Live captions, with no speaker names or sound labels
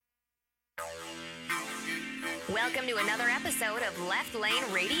Welcome to another episode of Left Lane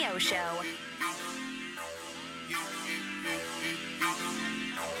Radio Show.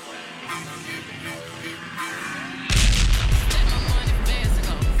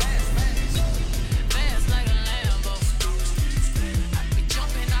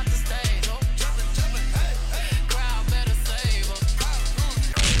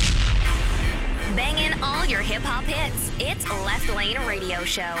 Banging all your hip-hop hits. It's Left Lane Radio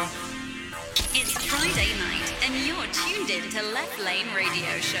Show. It's Friday night, and you're tuned in to Left Lane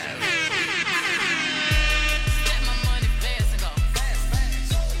Radio Show.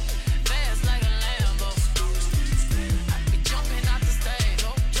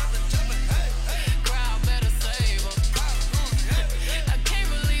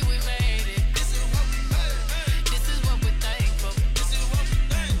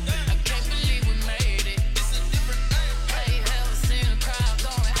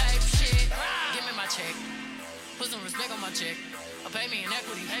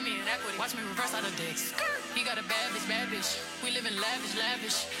 Watch me reverse out of dicks. He got a bad bitch. We live in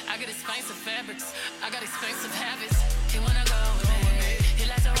lavish. I got expensive fabrics. I got expensive habits. He wanna go with me. He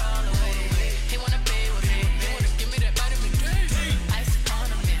likes to roll away. He wanna be with me. He wanna give me that vitamin D. Ice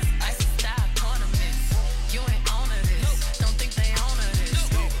ornaments, ice style ornaments. You ain't on to this. Don't think they own to this.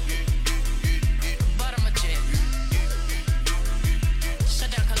 But I'm a jet. Shut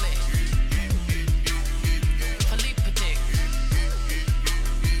down, Khalid. Philippe Patek.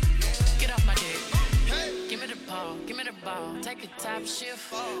 Give me the ball, take a top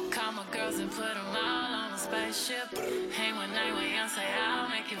shift. Call my girls and put them all on a spaceship. Hang one night with Beyonce, I'll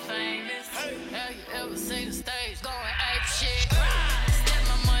make you famous. Have you ever seen the stage going ape shit? Step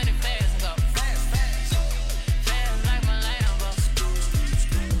my money fast and go. Fast like my Lambo.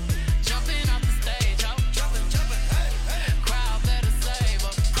 Jumping off the stage, ho. Crowd better save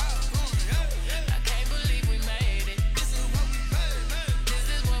up. I can't believe we made it. This is what we made. This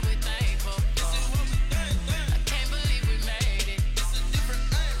is what we thankful for.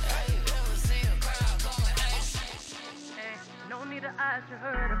 No need to ask, you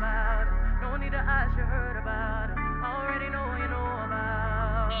heard about us. No need to ask, you heard about us. Already know you know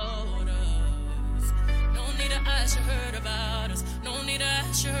about us. No need to ask, you heard about us. No need to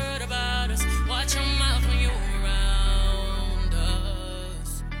ask, you heard about us. Watch your mouth when you around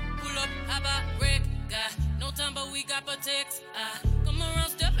us. Pull up, how about Rick? Got no time, but we got protects. Come around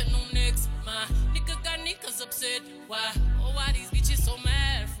stepping on necks. My nigga got niggas upset. Why? Oh, why these bitches so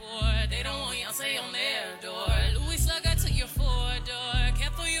mad for? They don't want y'all say on their door. Louis Slugger to your four-door.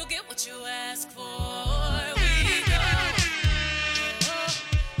 Careful, you get what you ask for. We go.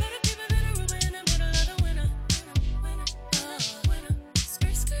 Better keep it in a Ruby in the middle of the winter. Winner.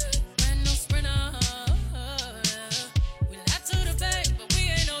 Skirt. Brand new sprinter. We laugh to the bank, but we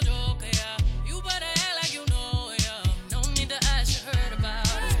ain't no joker, yeah. You better act like you know, yeah. No need to ask, you heard about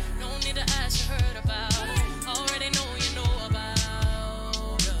it. No need to ask, you heard about it. Already know you know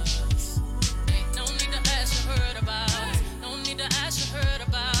about us. Ain't no need to ask, you heard about it. No need to ask, you heard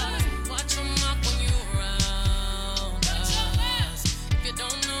about it. Watch your mouth when you around us. If you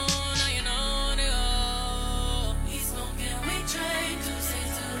don't know, now you know, nigga. He's smoking, we train to say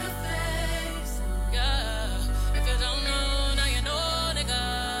to the face. Yeah. If you don't know, now you know, nigga.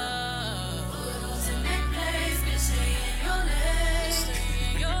 Photos in their place, bitch, stay in your lane. Stay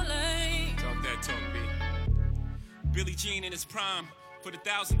in your lane. Talk that talk, B. Billie Jean in his prime. For the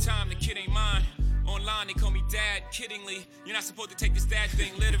 1,000th time, the kid ain't mine. Online, they call me dad, kiddingly. You're not supposed to take this dad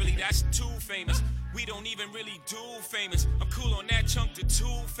thing literally, that's too famous. We don't even really do famous. I'm cool on that chunk to 2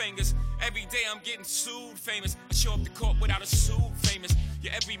 fingers. Every day I'm getting sued famous. I show up to court without a suit famous.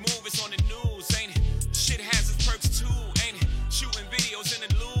 Yeah, every move is on the news, ain't it? Shit has its perks too, ain't it? Shooting videos in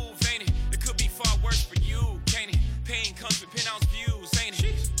the Louvre, ain't it? It could be far worse for you, can't it? Pain comes with penthouse views, ain't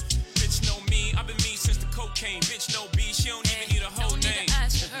it? Bitch know me, I've been me since the cocaine. Bitch know B, she don't even need a whole name. No need to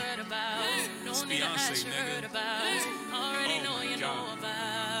ask, you heard about it. No It's need to Beyonce, ask, you nigga. heard about it. Already Oh know my you know God.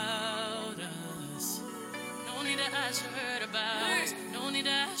 about us. No need to ask, you heard about us. No need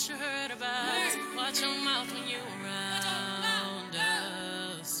to ask, you heard about us. Watch your mouth when you around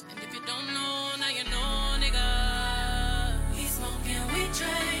us. And if you don't know, now you know, nigga. He's smoking, we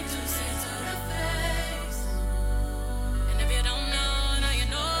train to say to the face. And if you don't know, now you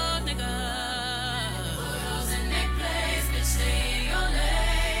know, nigga. Photos in their place, bitch, stay in your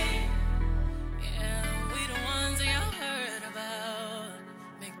lane. Yeah, we the ones that y'all heard about.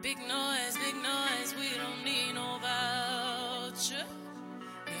 Make big noise, we don't need no voucher.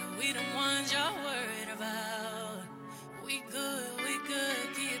 Yeah, we the ones y'all worried about. We good,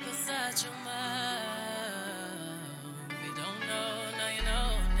 keep us out your mouth. If you don't know, now you know,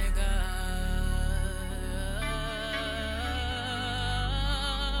 nigga.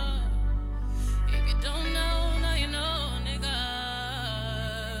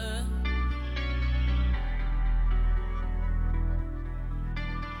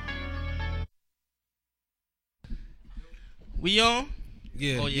 We on?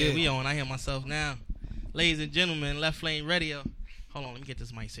 Yeah. Oh, yeah, we on. I hear myself now. Ladies and gentlemen, Left Lane Radio. Hold on, let me get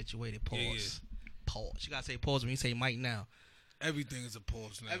this mic situated. Pause. Yeah. Pause. You gotta say pause when you say mic now. Everything is a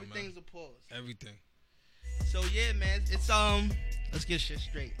pause now, Everything's man. a pause. Everything. So, yeah, man, it's, let's get shit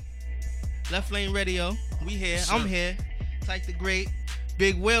straight. Left Lane Radio. We here. Sure. I'm here. Tyke the Great.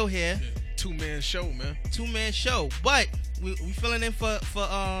 Big Will here. Yeah. Two-man show, man. Two-man show. But we filling in for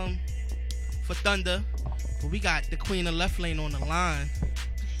Thunder. But we got the queen of Left Lane on the line.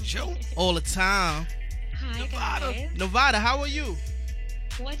 Joe. All the time. Hi, Nevada. guys. Nevada, how are you?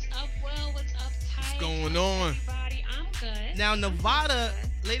 What's up, Will? What's up, Tyke? What's going on? Everybody, I'm good. Now, Nevada, I'm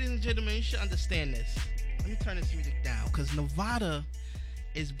good. ladies and gentlemen, you should understand this. Let me turn this music down, because Nevada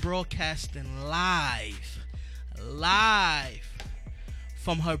is broadcasting live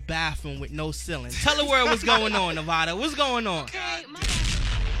from her bathroom with no ceiling. Tell her where what's going on, Nevada. What's going on? Okay, my bathroom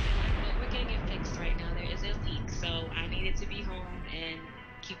but we're getting it fixed right now. There is a leak, so I needed to be home and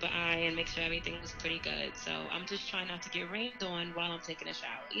keep an eye and make sure everything was pretty good. So I'm just trying not to get rained on while I'm taking a shower,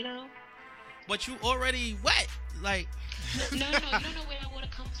 you know? But you already wet. Like, No, you don't know where that water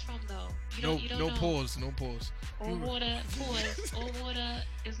comes from, though. You don't No know. pause. No pause. All water, pause. All water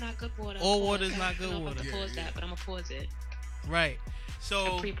is not good water. All Pause. water is not good I don't know if water. I'm gonna pause that, but I'm gonna pause it. right.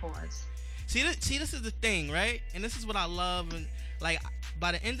 So, Pre-pause. see, this is the thing, right? And this is what I love. And, like,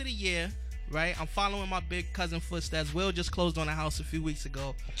 by the end of the year, right, I'm following my big cousin footsteps. Will just closed on a house a few weeks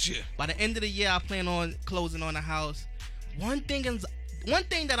ago. Yeah. By the end of the year, I plan on closing on a house. One thing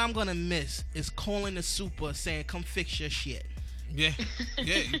that I'm gonna miss is calling the super saying, "Come fix your shit." Yeah.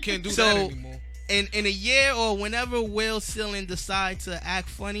 Yeah. You can't do So, that anymore. In a year or whenever Will Sealing decides to act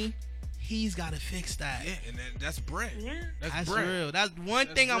funny, he's gotta fix that. Yeah, and that's bread. Yeah. That's bread. real. That's one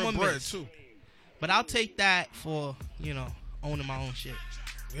That's thing I'm real gonna bread miss. too. But I'll take that for owning my own shit.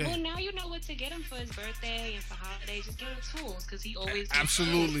 Yeah. Well, now you know what to get him for his birthday and for holidays. Just give him tools, because he always gets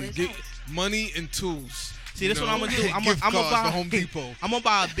Absolutely. tools for Get his house. money and tools. See, this is what I'm gonna do. I'm Gift gonna cards buy to Home Depot. I'm gonna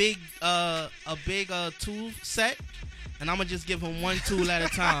buy a big tool set, and I'm gonna just give him one tool at a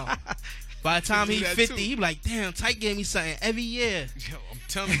time. By the time do he's that 50, too. he be like, "Damn, Tyke gave me something every year." Yo, I'm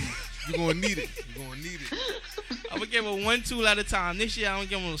telling you, you're gonna need it. You're gonna need it. I'm gonna give him one tool at a time. This year, I'm gonna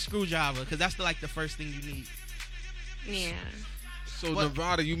give him a screwdriver because that's the first thing you need. Yeah. So What?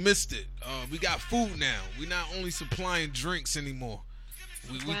 Nevada, you missed it. We got food now. We're not only supplying drinks anymore.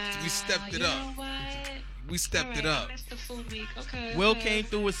 We stepped it you up. Know what? We stepped it All up. right, I missed the food week. Okay. Will okay. came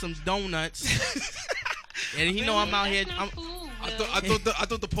through with some donuts, and he know I'm out here. That's not food, I Will.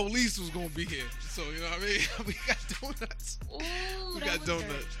 thought the police was gonna be here. So you know what I mean. We got donuts. Ooh, We that got was donuts.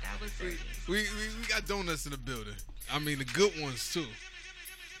 dirty. That was dirty. We got donuts in the building. I mean the good ones too.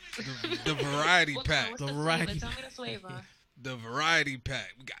 The variety What's pack. The the variety flavor? Tell me the flavor. The variety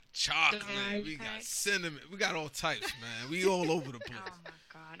pack. We got chocolate. variety We got pack. cinnamon. We got all types, man. We all over the place. Oh my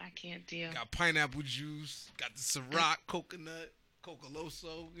God, I can't deal. Got pineapple juice. Got the Ciroc coconut,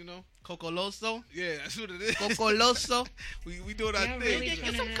 Cocoloso. You know. Cocoloso, Yeah, that's what it is. Cocoloso. we doing our Yeah, thing. really Get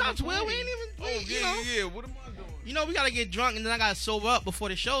trying some to cups, have a Will. We party. ain't even. Oh yeah. What am I doing? We gotta get drunk and then I gotta sober up before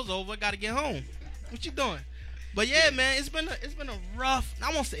the show's over. Gotta get home. What you doing? But yeah, man, it's been a rough.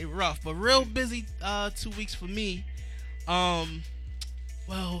 I won't say rough, but real busy 2 weeks for me.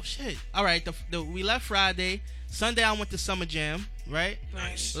 Well, shit. All right, we left Friday. Sunday I went to Summer Jam. Right.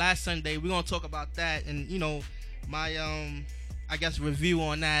 Nice. Last Sunday we're gonna talk about that and my I guess review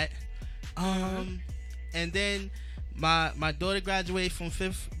on that. And then my daughter graduated from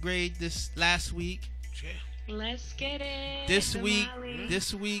 5th grade this last week. Let's get it. This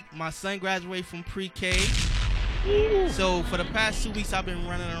week, my son graduated from pre-K. So for the past 2 weeks, I've been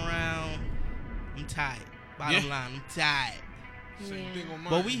running around. I'm tired. Bottom line, I'm tired. Same thing on mine.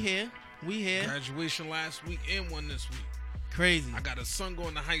 But we here. Graduation last week and one this week. Crazy. I got a son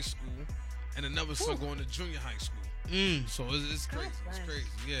going to high school and another son going to junior high school. So it's crazy. It's crazy.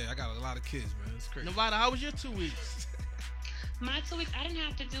 Yeah, I got a lot of kids, man. It's crazy. Nevada, how was your 2 weeks? My 2 weeks, I didn't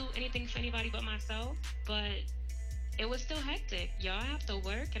have to do anything for anybody but myself, but it was still hectic. Y'all have to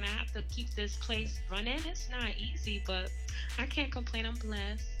work, and I have to keep this place running. It's not easy, but I can't complain. I'm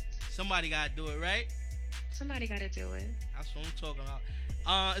blessed. Somebody gotta do it, right? Somebody got to do it. That's what I'm talking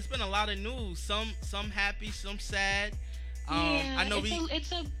about. It's been a lot of news. Some happy, some sad. Yeah, I know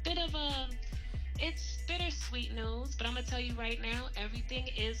it's a bit of it's bittersweet news, but I'm gonna tell you right now, everything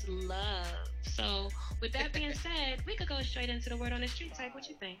is love. So with that being said, we could go straight into the word on the street. Type, what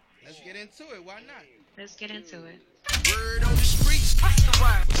you think? Let's get into it. Why not? Let's get into it. Word on the streets.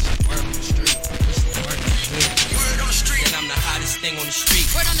 Word on the street. Word on the street. And I'm the hottest thing on the street.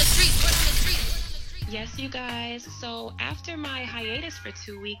 Word on the street. Word on the street. Yes, you guys. So after my hiatus for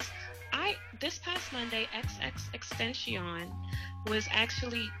 2 weeks, this past Monday, xxXTentacion was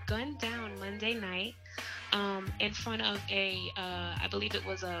actually gunned down Monday night in front of I believe it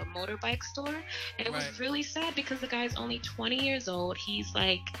was a motorbike store. And it was really sad because the guy's only 20 years old. He's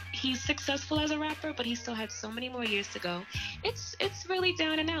successful as a rapper, but he still had so many more years to go. It's really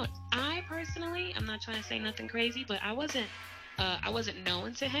down and out. I personally, I'm not trying to say nothing crazy, but I wasn't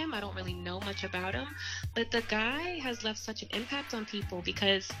known to him. I don't really know much about him, but the guy has left such an impact on people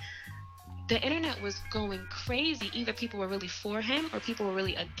because the internet was going crazy. Either people were really for him or people were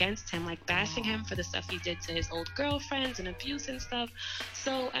really against him, like bashing him for the stuff he did to his old girlfriends and abuse and stuff.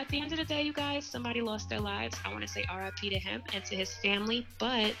 So at the end of the day, you guys, somebody lost their lives. I want to say RIP to him and to his family,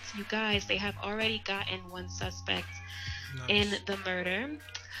 but you guys, they have already gotten one suspect in the murder.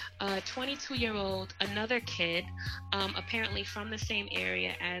 22-year-old, another kid, apparently from the same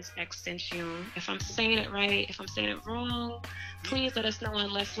area as XXXTentacion. If I'm saying it right, if I'm saying it wrong, please let us know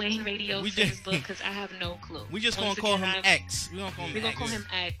on Left Lane Radio Facebook, because I have no clue. We just gonna call him X. We're gonna call him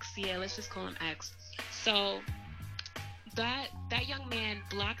X. Yeah, let's just call him X. So that young man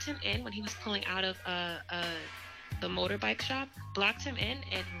blocked him in when he was pulling out of the motorbike shop, blocked him in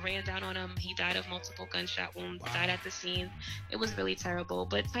and ran down on him. He died of multiple gunshot wounds, died at the scene. It was really terrible.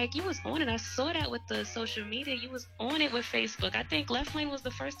 But Tyke, you was on it. I saw that with the social media. You was on it with Facebook. I think Left Lane was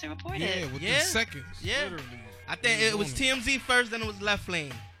the first to report it. Yeah, within seconds. Yeah. Literally. I think it was TMZ first, then it was Left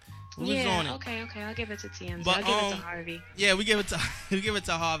Lane. We was on it. Okay. I'll give it to TMZ. But, I'll give it to Harvey. Yeah, we give it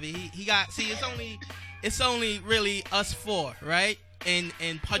to Harvey. He got, see, it's only really us four, right? And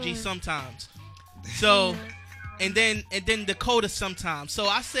Pudgy sometimes. So and then Dakota sometimes. So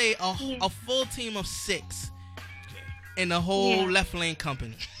I say a full team of 6 in the whole Left Lane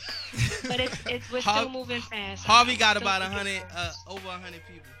company. But we're still moving fast. Harvey got about 100 over 100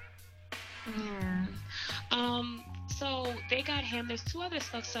 people. Yeah. So they got him. There's 2 other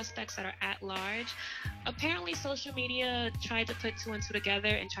suspects that are at large. Apparently, social media tried to put 2 and 2 together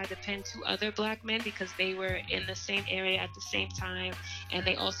and tried to pin 2 other black men because they were in the same area at the same time, and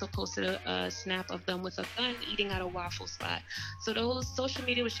they also posted a snap of them with a gun eating at a waffle spot. So those social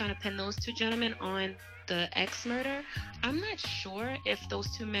media was trying to pin those 2 gentlemen on the X murder. I'm not sure if those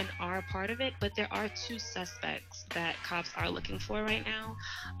 2 men are a part of it, but there are 2 suspects that cops are looking for right now.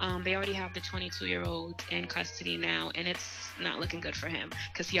 They already have the 22-year-old in custody now, and it's not looking good for him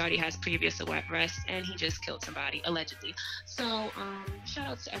because he already has previous arrests and he just killed somebody, allegedly. So shout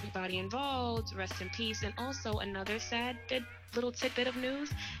out to everybody involved. Rest in peace. And also another sad little tidbit of news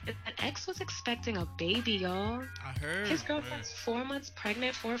is that X was expecting a baby, y'all. I heard. His girlfriend's 4 months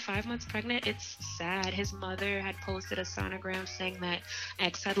pregnant, 4 or 5 months pregnant. It's sad. His mother had posted a sonogram saying that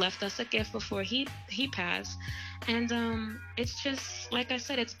X had left us a gift before he passed. And it's just, like I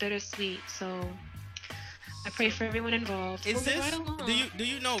said, it's bittersweet. So I pray for everyone involved. Is this, right, do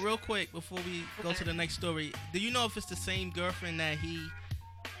you know, real quick before we go to the next story, do you know if it's the same girlfriend that he,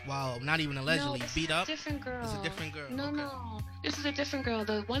 not even allegedly, beat up? It's a different girl. It's a different girl. No. This is a different girl.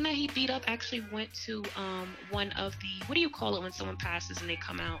 The one that he beat up actually went to one of the, what do you call it when someone passes and they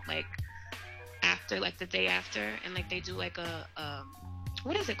come out like after, like the day after, and like they do like a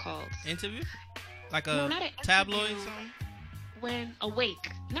what is it called? Interview? Like a not an tabloid or something? When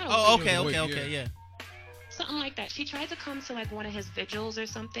awake. Not awake. Oh, okay, yeah. Something like that. She tried to come to like one of his vigils or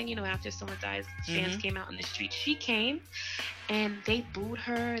something, you know, after someone dies, fans came out in the street. She came and they booed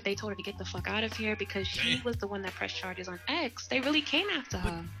her. They told her to get the fuck out of here because she was the one that pressed charges on X. They really came after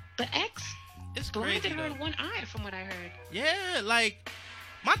her. But X blinded her in one eye from what I heard. Yeah, like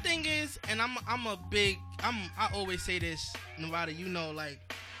my thing is, and I always say this, Nevada, you know, like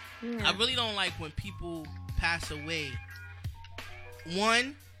I really don't like when people pass away.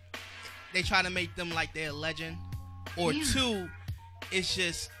 One, they try to make them like they're a legend, or 2, it's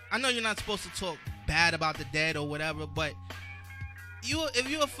just, I know you're not supposed to talk bad about the dead or whatever, but if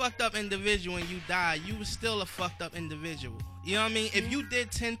you're a fucked up individual and you die, you were still a fucked up individual. You know what I mean? If you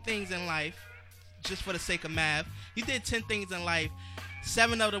did 10 things in life, just for the sake of math, you did 10 things in life,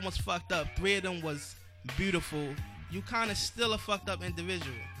 7 of them was fucked up, 3 of them was beautiful, you kind of still a fucked up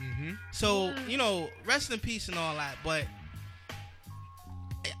individual. So, you know, rest in peace and all that, but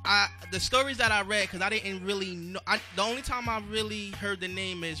the stories that I read, because I didn't really know, the only time I really heard the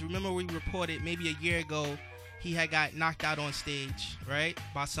name is, remember we reported maybe a year ago he had got knocked out on stage, right,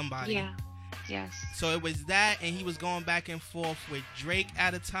 by somebody. Yeah. Yes. So it was that, and he was going back and forth with Drake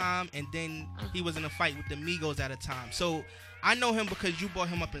at a time, and then he was in a fight with the Migos at a time. So I know him because you brought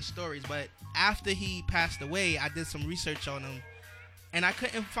him up in stories, but after he passed away, I did some research on him, and I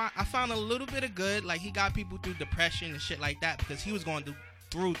found a little bit of good, like he got people through depression and shit like that, because he was going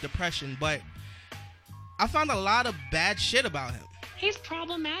through depression. But I found a lot of bad shit about him. He's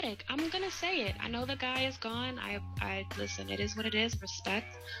problematic. I'm gonna say it. I know the guy is gone. I listen. It is what it is.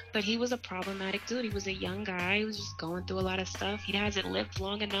 Respect. But he was a problematic dude. He was a young guy. He was just going through a lot of stuff. He hasn't lived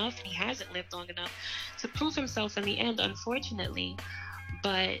long enough. He hasn't lived long enough to prove himself in the end, unfortunately.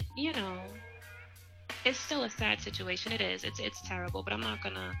 But you know, it's still a sad situation. It is. It's terrible. But I'm not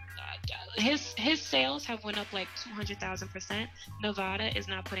gonna. His sales have went up like 200,000%. Nevada is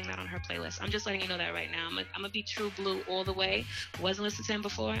not putting that on her playlist. I'm just letting you know that right now. I'm gonna be true blue all the way. Wasn't listening to him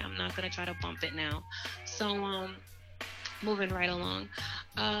before. I'm not gonna try to bump it now. So moving right along.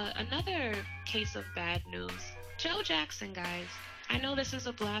 Another case of bad news. Joe Jackson, guys. I know this is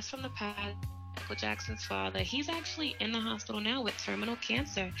a blast from the past. Michael Jackson's father. He's actually in the hospital now with terminal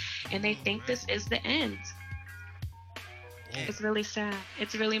cancer, and they think this is the end. It's really sad.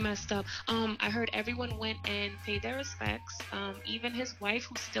 It's really messed up. I heard everyone went and paid their respects. Even his wife,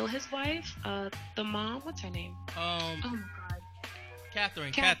 who's still his wife, the mom, what's her name? Oh my God.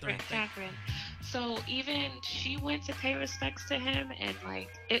 Catherine. So even she went to pay respects to him, and like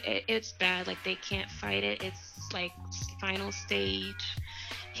it's bad. Like they can't fight it. It's like final stage.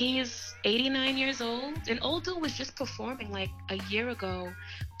 He's 89 years old. An old dude was just performing like a year ago,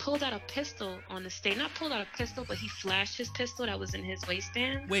 pulled out a pistol on the stage. Not pulled out a pistol, but he flashed his pistol that was in his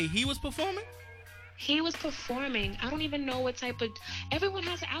waistband. Wait, he was performing? He was performing. I don't even know what type of. Everyone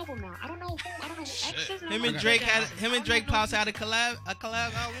has an album now. I don't know who X is. Him and Drake Pops had a collab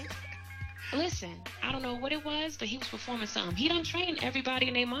album. Listen, I don't know what it was, but he was performing something. He done trained everybody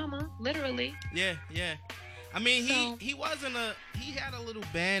and their mama, literally. Yeah. I mean, he had a little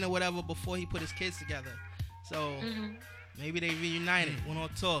band or whatever before he put his kids together. So maybe they reunited, went on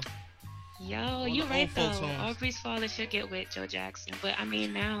tour. Yo, you're right though. Aubrey's father should get with Joe Jackson, but I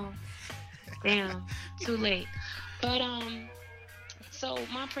mean now, damn, too late. But so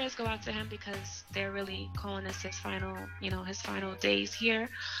my prayers go out to him because they're really calling this his final days here.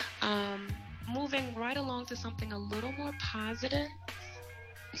 Moving right along to something a little more positive.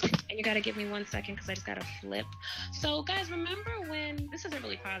 And you gotta give me 1 second because I just gotta flip. So guys, remember when this isn't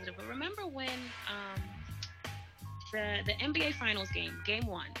really positive, but remember when the NBA Finals game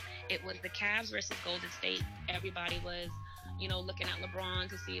 1, it was the Cavs versus Golden State. Everybody was, looking at LeBron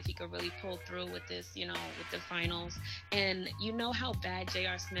to see if he could really pull through with this, with the finals. And you know how bad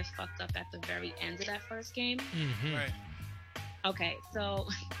J.R. Smith fucked up at the very end of that first game? Mm-hmm. Right. Okay, so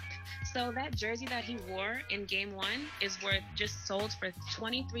that jersey that he wore in game 1 is just sold for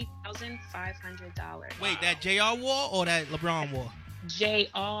 $23,500. Wait, that JR wore or that LeBron wore?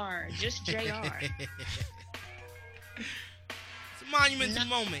 JR, just JR. It's a monumental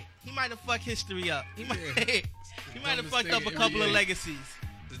moment. He might have fucked history up. He might have fucked up a couple of legacies.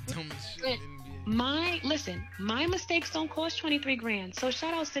 The dumbest shit in NBA. My mistakes don't cost $23,000. So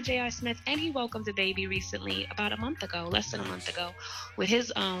shout outs to J.R. Smith, and he welcomed a baby recently, about less than a month ago, with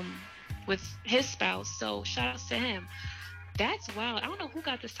his spouse. So shout outs to him. That's wild. I don't know who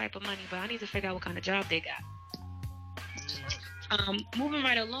got this type of money, but I need to figure out what kind of job they got. Moving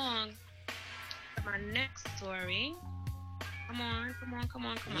right along to my next story. Come on.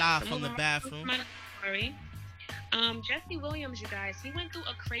 Live from the bathroom. My story. Jesse Williams, you guys, he went through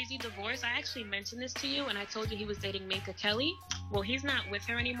a crazy divorce. I actually mentioned this to you, and I told you he was dating Minka Kelly. Well, he's not with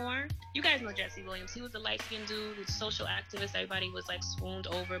her anymore. You guys know Jesse Williams. He was a light-skinned dude, who's a social activist. Everybody was like swooned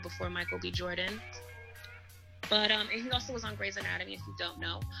over before Michael B. Jordan. But and he also was on Grey's Anatomy, if you don't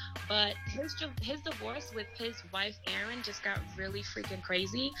know. But his divorce with his wife Erin just got really freaking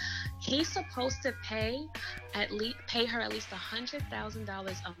crazy. He's supposed to pay her at least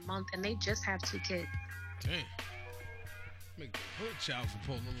 $100,000 a month, and they just have 2 kids. Damn. Make the whole child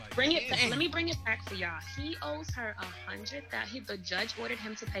support look like bring it back. Let me bring it back for y'all. He owes her the judge ordered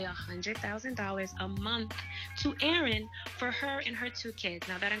him to pay $100,000 a month to Erin for her and her 2 kids.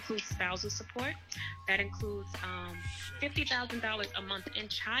 Now that includes spousal support. That includes $50,000 a month in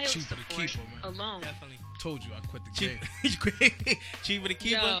child support alone. Definitely told you I quit the game. Cheaper to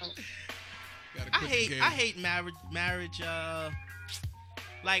keep her. I hate marriage.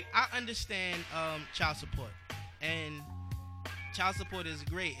 Like, I understand child support, and child support is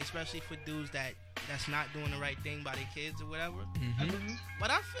great, especially for dudes that's not doing the right thing by their kids or whatever. Mm-hmm.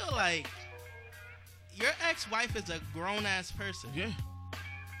 But I feel like your ex-wife is a grown-ass person. Yeah.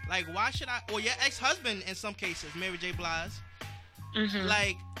 Like, why should or your ex-husband in some cases, Mary J. Blige. Mm-hmm.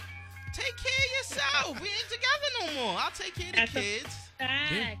 Like, take care of yourself. We ain't together no more. I'll take care of the kids.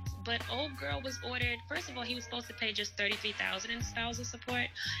 Fact. Yeah. But old girl was ordered. First of all, he was supposed to pay just $33,000 in spousal support.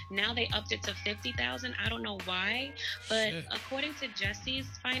 Now they upped it to $50,000. I don't know why, but according to Jesse's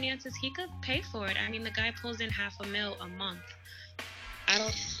finances, he could pay for it. I mean, the guy pulls in $500,000 a month.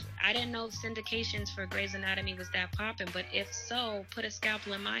 I I didn't know syndications for Grey's Anatomy was that popping, but if so, put a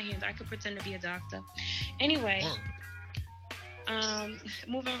scalpel in my hand. I could pretend to be a doctor. Anyway,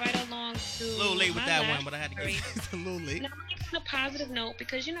 moving right along to a little late with that one, but I had to story. get it's a little late. No, I'm on a positive note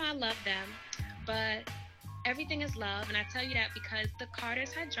because I love them, but everything is love, and I tell you that because the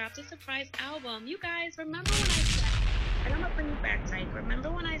Carters had dropped a surprise album. You guys remember when I said, and I'm gonna bring you back, Tyke.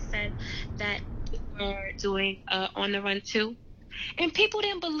 Remember when I said that we were doing On the Run 2? And people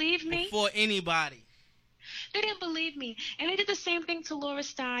didn't believe me. Before anybody. They didn't believe me. And they did the same thing to Laura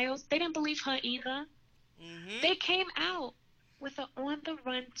Stiles. They didn't believe her either. Mm-hmm. They came out with an On the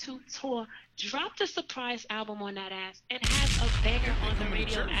Run 2 tour, dropped a surprise album on that ass, and has a banger on the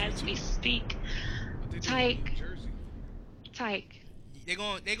radio as we speak. Tyke. They're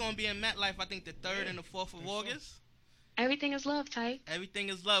gonna be in MetLife, I think the 3rd and the 4th of August. Everything is love, Tyke. Everything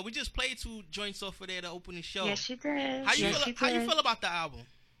is love. We just played 2 joints off of there to open the show. Yes, you did. How you feel about the album?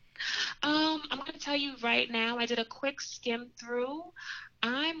 I'm gonna tell you right now. I did a quick skim through.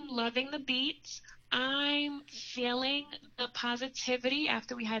 I'm loving the beats. I'm feeling the positivity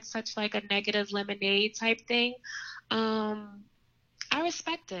after we had such like a negative Lemonade type thing. I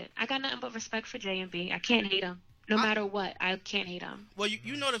respect it. I got nothing but respect for J&B. I can't hate him. No matter what, I can't hate him. Well,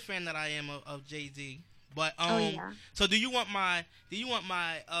 you know the fan that I am of Jay-Z. But yeah. So do you want my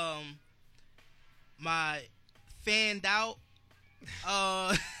my fanned out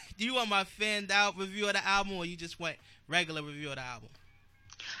do you want my fanned out review of the album, or you just want regular review of the album?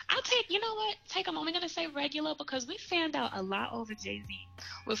 I'll take, you know what? I'm only going to say regular because we fanned out a lot over Jay-Z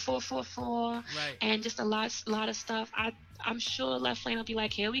with 444 right. and just a lot of stuff. I'm sure Left Lane will be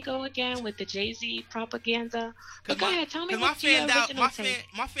like, here we go again with the Jay-Z propaganda. But go ahead, tell me what's your original take.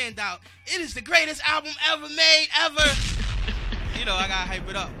 My fanned out, it is the greatest album ever made, ever. I got to hype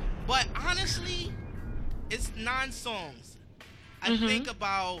it up. But honestly, it's 9 songs. I think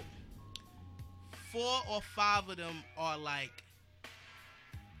about 4 or 5 of them are like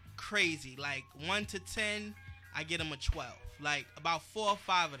crazy. Like 1 to 10, I get them a 12. Like about 4 or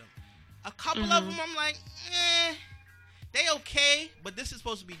 5 of them. A couple of them, I'm like, they okay, but this is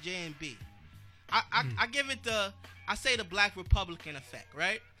supposed to be J&B. I give it I say the Black Republican effect,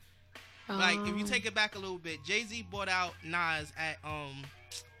 right? Like if you take it back a little bit, Jay-Z bought out Nas at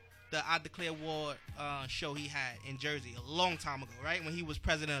the I Declare War show he had in Jersey a long time ago, right? When he was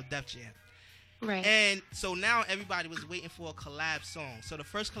president of Def Jam. Right. And so now everybody was waiting for a collab song. So the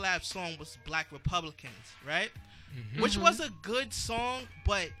first collab song was Black Republicans, right? Mm-hmm. Which was a good song,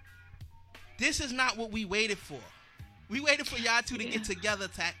 but this is not what we waited for. We waited for y'all two to get together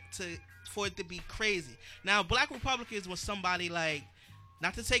for it to be crazy. Now, Black Republicans was somebody like,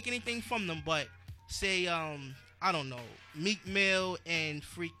 not to take anything from them, but say, I don't know, Meek Mill and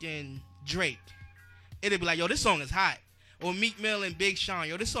freaking Drake. It'd be like, yo, this song is hot. Or Meek Mill and Big Sean,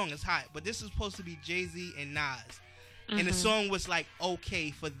 yo, this song is hot. But this is supposed to be Jay-Z and Nas. And the song was like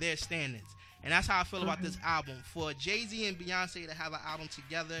okay for their standards. And that's how I feel about this album. For Jay-Z and Beyonce to have an album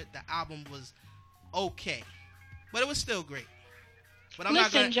together, the album was okay. But it was still great. But I'm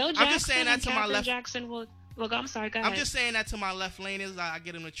not gonna, Joe Jackson, I'm just saying that to my left. Jackson will I'm sorry, go ahead. I'm just saying that to my left laners. I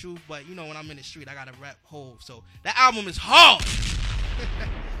get them the truth, but when I'm in the street, I gotta rap whole. So that album is hard.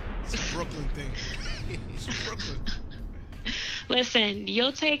 It's a Brooklyn thing. It's Brooklyn. Listen,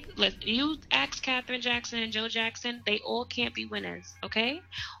 you ask Catherine Jackson and Joe Jackson, they all can't be winners, okay?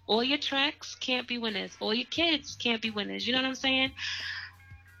 All your tracks can't be winners. All your kids can't be winners. You know what I'm saying?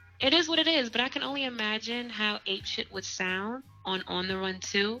 It is what it is, but I can only imagine how Ape Shit would sound on the Run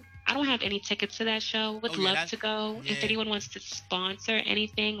 2. I don't have any tickets to that show. Would love to go. Yeah. If anyone wants to sponsor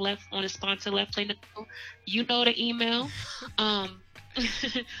anything, Left Lane, you know the email.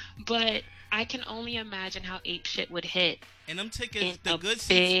 But I can only imagine how Ape Shit would hit. And them tickets, the good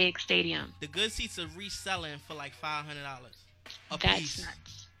seats, big stadium. The good seats are reselling for like $500 a That's piece.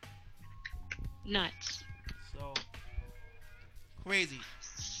 Nuts. So crazy.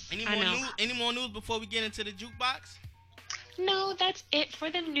 Any more news before we get into the jukebox? No, that's it for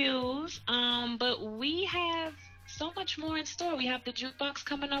the news. But we have so much more in store. We have the jukebox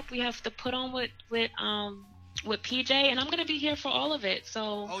coming up. We have to put on with PJ, and I'm gonna be here for all of it.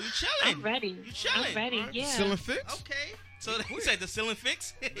 So you chilling? I'm ready. You chilling? I'm ready. Right. Yeah. Ceiling fix. Okay. So you said the ceiling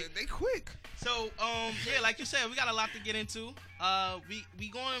fix? They quick. So yeah, like you said, we got a lot to get into. We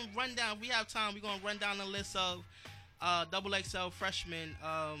going to run down. We have time. We gonna run down the list of XXL Freshmen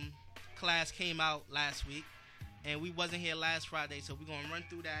Class came out last week, and we wasn't here last Friday, so we're gonna run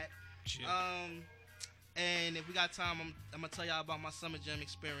through that. Shit. And if we got time, I'm gonna tell y'all about my summer jam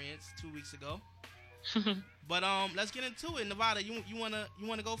experience 2 weeks ago. But let's get into it. Nevada, you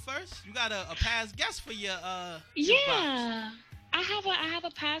wanna go first? You got a past guest for your yeah. I have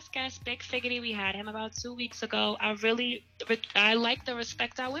a past guest, Big Figgity. We had him about 2 weeks ago. I like the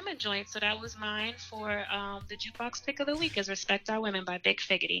Respect Our Women joint, so that was mine for the jukebox pick of the week is Respect Our Women by Big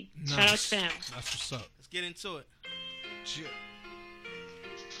Figgity. Nice. Shout out to him. That's what's up. Let's get into it. Shit.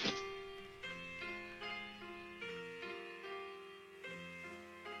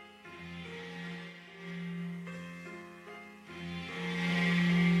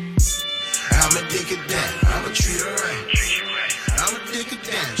 I'ma dig it down, I'ma treat her right. I'ma dig it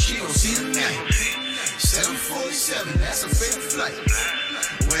down, she gon' see the night. 747, that's a favorite flight.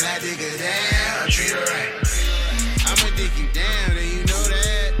 When I dig her down, I treat her right. I'ma dig you down, and you know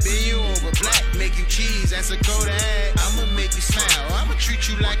that. Bend you over black, make you cheese, that's a Kodak. I'ma make you smile, I'ma treat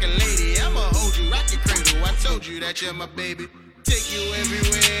you like a lady. I'ma hold you, rock your cradle. I told you that you're my baby. Take you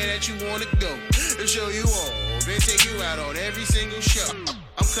everywhere that you wanna go, and show you all, then take you out on every single show.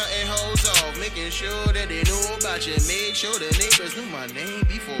 I'm cutting hoes off, making sure that they know about you. Made sure the neighbors knew my name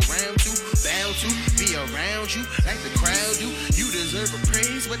before round two. Bound to be around you like the crowd do. You deserve a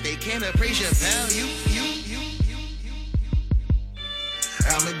praise, but they can't appraise your value.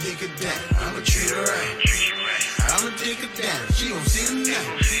 I'ma dig it down, I'ma treat her right. I'ma dig it down, she gon' see the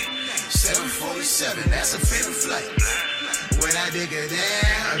night. 747, that's a favorite flight. When I dig her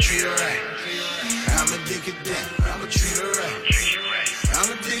down, I treat her right. I'ma dig it down, I'ma treat her right.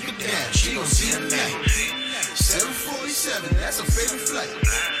 I'ma dig it down, she gon' see the night. 747, that's a favorite flight.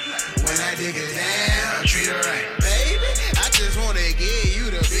 When I dig her down, I treat her right. Baby, I just wanna give you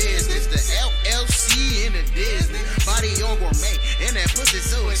the business. The LLC in the Disney. Body on gourmet, and that pussy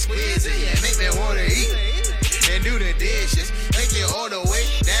so exquisite. Yeah, make me wanna eat and do the dishes. Take you all the way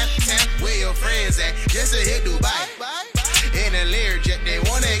downtown where your friends at. Just to hit Dubai. In a Learjet, they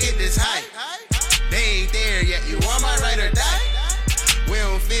wanna get this high. They ain't there yet, you want my ride or die? We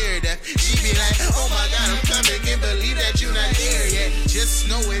don't fear that. She be like, oh my God, I'm coming, can't believe that you not there yet. Just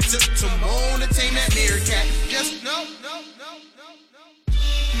know it took Timon to tame that meerkat. Just know.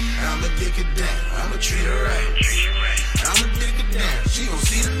 I'ma dig it down, I'ma treat her right. I'ma dig it down, she gon'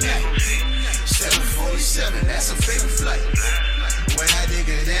 see the night. 747, that's a favorite flight. When I dig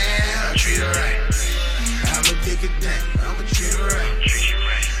her down, I treat her right. I'ma dig it down, I'ma treat her right.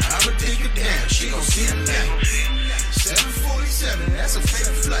 I'ma dig it down, she gon' see the night. 747, that's a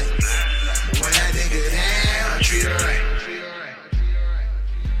favorite flight. When I dig her down, I treat her right.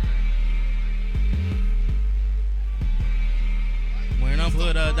 When I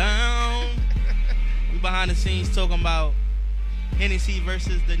put her down. We behind the scenes talking about Hennessy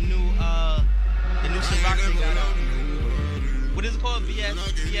versus the new Ciroc they got out. What is it called?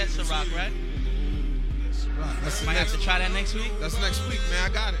 VS Ciroc, right? Might have to try that next week. That's next week, man.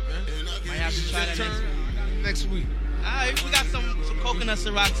 I got it, man. Might have to try that next week. Alright, we got some coconut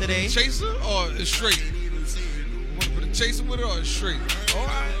Ciroc today. Chaser or it's straight? Want to put a chaser with it or it's straight?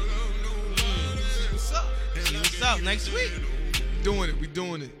 Alright. What's up? See what's up next week. We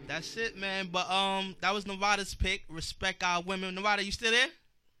doing it. That's it, man. But that was Nevada's pick. Respect Our Women. Nevada, you still there?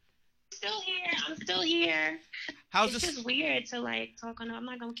 I'm still here. How's it's this? just weird to like talk on. I'm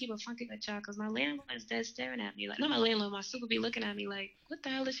not gonna keep it funky with y'all because my landlord is dead staring at me. Like, not my landlord, my super be looking at me like, what the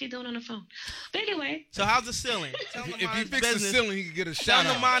hell is she doing on the phone? But anyway. So how's the ceiling? If you fix the ceiling, he can get a shout out.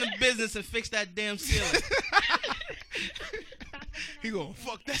 Tell him to mind his business and fix that damn ceiling. He gonna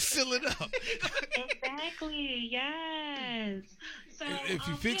fuck that ceiling up. Exactly. Yes. So if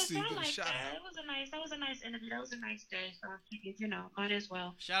you fix it, you get a shout out. That was a nice interview. That was a nice day. So I figured, might as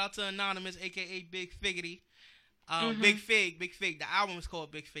well. Shout out to Anonymous, aka Big Figgity. Big Fig. The album is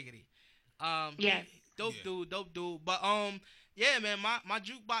called Big Figgity. Yeah. Dope dude. But yeah, man, my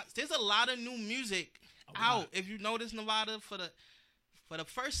jukebox. There's a lot of new music out. If you notice, Nevada, for the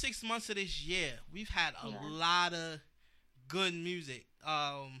first 6 months of this year, we've had a lot of good music.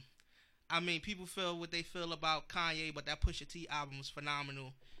 I mean, people feel what they feel about Kanye, but that Pusha T album was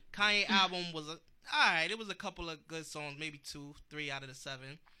phenomenal. Kanye album was alright. It was a couple of good songs, maybe 2, 3 out of the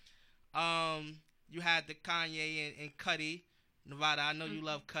 7. You had the Kanye and Cudi. Nevada, I know you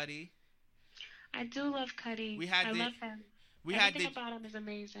love Cudi. I do love Cudi. I love him. Everything about him is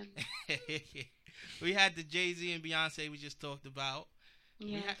amazing. We had the Jay-Z and Beyonce we just talked about.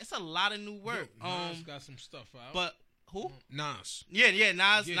 Yeah. It's a lot of new work. Nas got some stuff out. But who? Nas. Yeah,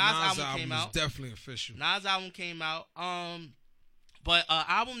 Nas album came out. Definitely official. Nas album came out. But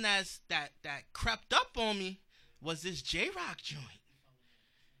album that crept up on me was this J-Rock joint.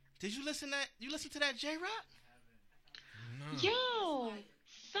 Did you listen to that J-Rock? No. Yo,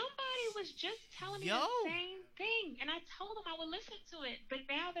 somebody was just telling me the same thing, and I told him I would listen to it. But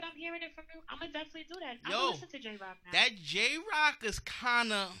now that I'm hearing it from you, I'm gonna definitely do that. I'm gonna listen to J-Rock now. That J-Rock is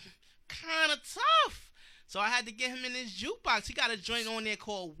kind of tough. So I had to get him in his jukebox. He got a joint on there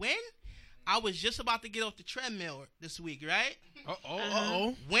called When. I was just about to get off the treadmill this week, right?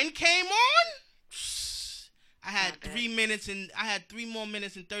 When came on, I had 3 minutes and I had 3 more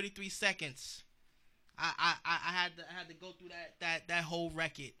minutes and 33 seconds. I had to go through that whole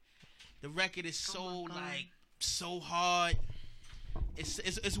record. The record is so so hard.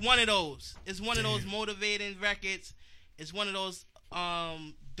 It's one of those. It's one of those motivating records. It's one of those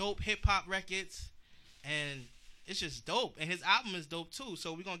dope hip hop records, and it's just dope. And his album is dope too.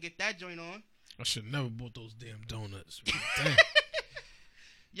 So we're gonna get that joint on. I should never bought those damn donuts. Damn.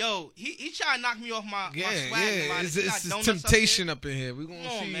 Yo, he trying to knock me off my swag. Yeah. It's temptation up in here. We're gonna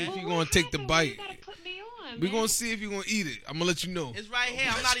see if you're gonna take the bite. We're gonna see if you're gonna eat it. I'm gonna let you know. It's right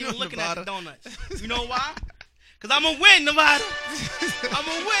here. I'm not even looking at the donuts. You know why? Because I'm going to win, Nevada. I'm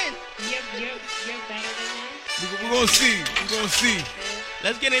going to win. You're better than that. We're going to see. We're going to see.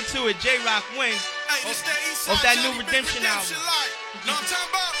 Let's get into it. J-Rock win. Of that new Redemption album. Know what I'm talking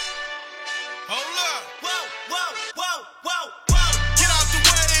about? Hold up. Whoa. Get out the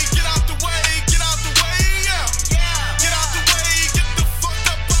way, get out the way, get out the way, yeah. Get out the way, get the fuck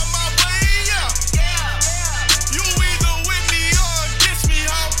up out my way, yeah. You either with me or against me,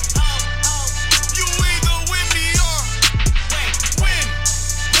 ho. You either with me or win.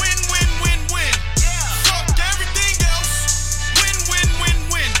 Fuck everything else. Win.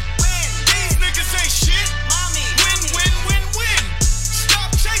 These niggas ain't shit. Win.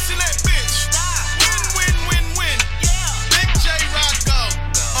 Stop chasing that bitch. Win. Big J Rock go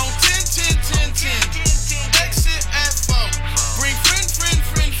on 10. Exit at 4. Bring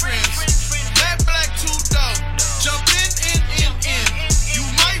friends. Black 2 dough. Jump in. You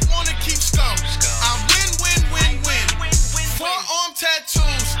might wanna keep score. I win. Forearm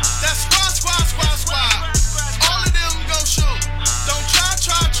tattoos. That's squad. All of them gon' shoot. Don't try.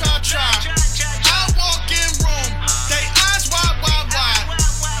 I walk in room. They eyes wide.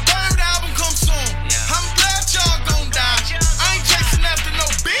 Third album come soon. I'm glad y'all gon' die. I ain't chasing after no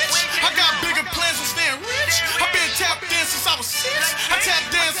bitch. I got bigger plans than staying rich. I been tap dance since I was 6. I tap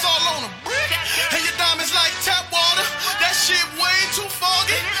dance all on a brick. And your diamonds like tap water. That shit way too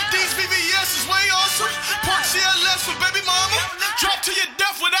foggy. These VVS is way awesome. Park CLS for baby mama. Drop to your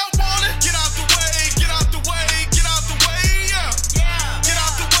death without warning. Get out the way, yeah. Get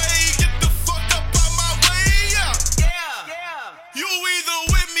out the way, get the fuck up out my way, yeah. You either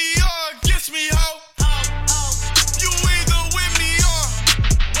with me or against me, ho. You either with me or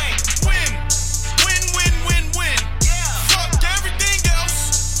win. Fuck everything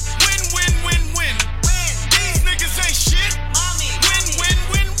else. Win. These niggas ain't shit.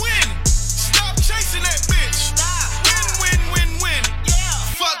 Win. Stop chasing that bitch. Win.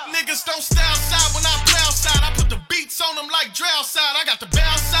 Fuck niggas don't stay outside when I play outside. I put the beats on them like drow side. I got the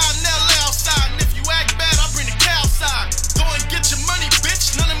bow side and LL outside. And if you act bad, I bring the cow side. Go and get your money,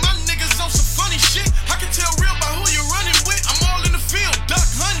 bitch. None of my niggas on some funny shit. I can tell real by who you running with. I'm all in the field, duck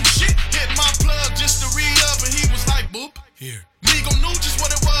hunting shit. Hit my plug just to re-up and he was like, boop. Here. Migo knew just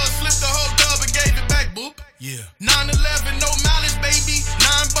what it was. Flipped the whole dub and gave it back, boop. Yeah. 9/11, no malice, baby. 9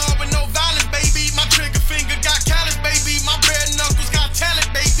 ball with no violence, baby. My trigger finger got callous, baby. My bare knuckles got talent,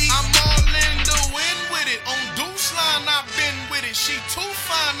 baby. I'm all in the win with it. On Deuce line, I've been with it. She too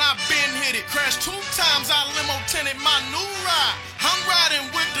fine, I've been hit it. Crashed 2 times, I limo tinted my new ride. I'm riding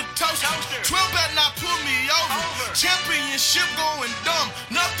with the toaster. 12 better not pull me over. Championship going dumb.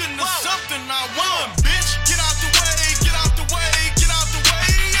 Nothing to something I won, bitch. Get out the way,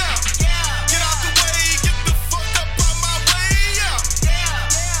 yeah. Get out the way, get the fuck up out my way, yeah.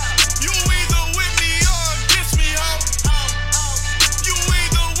 You either with me or against me, ho. You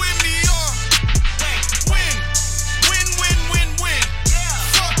either with me or win.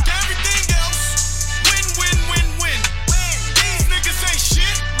 Fuck everything else. Win. These niggas ain't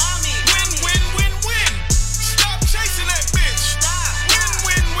shit. Win. Stop chasing that bitch.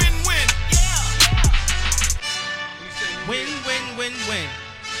 Win. Win.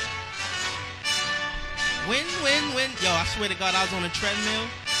 Yo, I swear to God, I was on a treadmill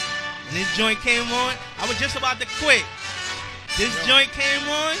and this joint came on. I was just about to quit. This joint came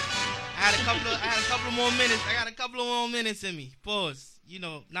on. I had a couple more minutes. I got a couple of more minutes in me. Pause.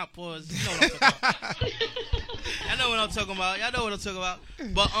 Not pause. You know what I'm talking about. I know what I'm talking about. Y'all know what I'm talking about.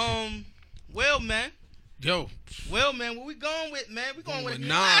 But Well, man, what we going with, man? We going with a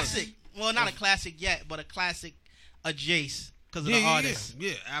classic. Well, not a classic yet, but a classic adjacent because of the artist.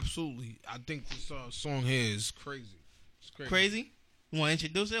 Yeah, absolutely. I think this song here is crazy. It's crazy. You want to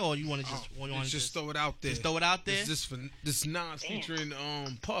introduce it, or you want to just just throw it out there? Just throw it out there. This Nas featuring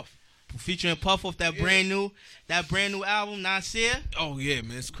Puff. featuring Puff off that brand new album, Nasir. Oh yeah,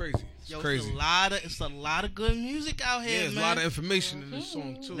 man, it's crazy. It's crazy. It's a lot of good music out here, yeah, there's man. a lot of information in this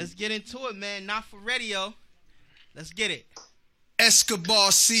song too. Let's get into it, man. Not for radio. Let's get it.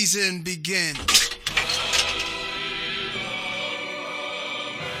 Escobar season begin.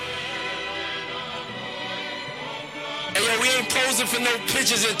 Hey yo, we ain't posing for no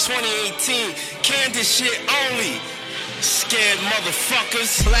pictures in 2018. Candid shit only. Scared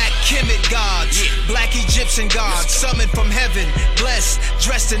motherfuckers. Black Kemet gods, black Egyptian gods, summoned from heaven, blessed,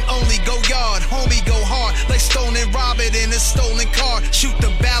 dressed in only go yard. Homie go hard, like stolen Robert in a stolen car. Shoot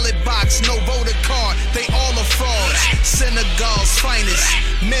the ballot box, no voter card. They all are frauds. Senegal's finest,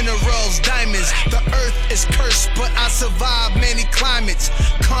 minerals, diamonds. The earth is cursed, but I survived many climates.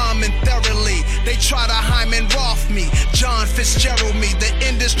 Calm and thoroughly, they try to Hyman Roth me. John Fitzgerald me, the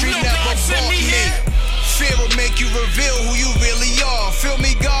industry never bought me. Fear will make you reveal who you really are. Feel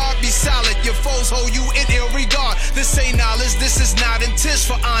me, God? Be solid. Your foes hold you in ill regard. This ain't knowledge, this is not intense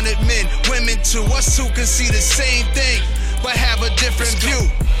for honored men. Women too, us two can see the same thing, but have a different view.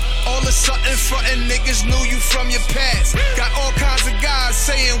 All of a sudden, frontin' niggas knew you from your past. Got all kinds of guys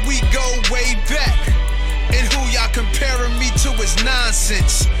saying we go way back. And who y'all comparing me to is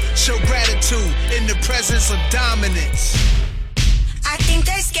nonsense. Show gratitude in the presence of dominance. I think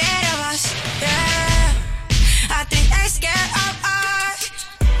they're scared of us, yeah. I think they're scared of us.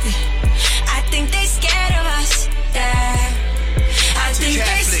 I think they're scared of us, yeah. I think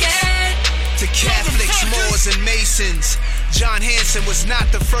they're scared. To Catholics, Moors, and Masons, John Hanson was not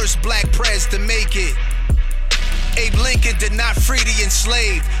the first black pres to make it. Abe Lincoln did not free the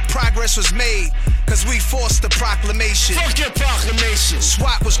enslaved. Progress was made, cause we forced the proclamation. Fuck your proclamation.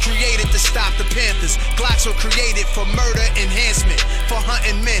 SWAT was created to stop the Panthers. Glocks were created for murder enhancement. For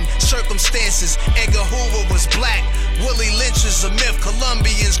hunting men, circumstances. Edgar Hoover was black. Willie Lynch is a myth.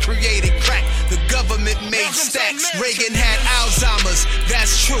 Colombians created crack. The government made stacks. Reagan had Alzheimer's.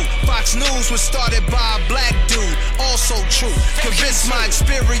 That's true. Fox News was started by a black dude. Also true. Convinced my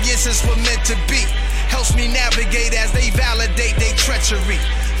experiences were meant to be. Helps me navigate as they validate their treachery.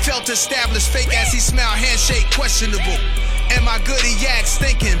 Felt established, fake as he smiled, handshake questionable. Am I good? He asks,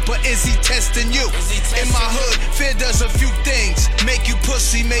 thinking, but is he testing you? In my hood, fear does a few things. Make you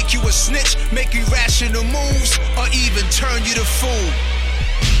pussy, make you a snitch, make you rational moves, or even turn you to fool.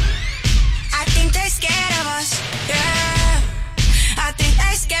 I think they're scared of us, yeah. I think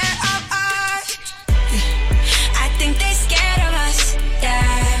they're scared of us. I think they're scared of us,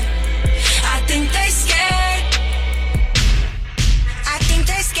 yeah. I think they're scared. I think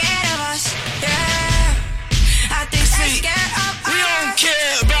they're scared of us, yeah. I think they're scared of us. We don't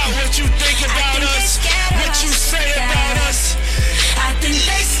care about what you think about us, what you say about us. I think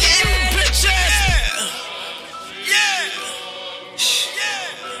they're scared. Bitches! Yeah!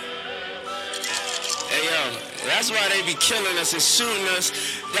 Hey yo, that's why they be killing us and shooting us.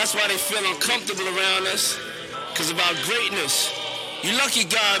 That's why they feel uncomfortable around us. Cause of our greatness. You lucky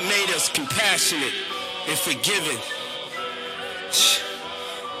God made us compassionate and forgiving.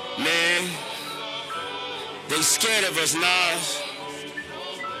 Man, they scared of us, Nas.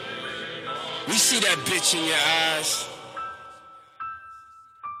 We see that bitch in your eyes.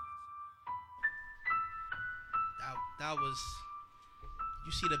 That was,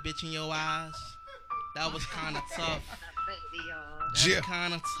 you see the bitch in your eyes? That was kind of tough. That's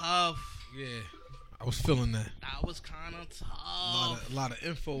kind of tough. Yeah, I was feeling that. That was kind of tough. A lot of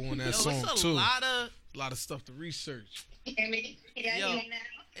info on that song it's a too. A lot of stuff to research.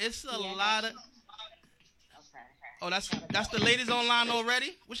 It's a lot of. Oh, that's the ladies online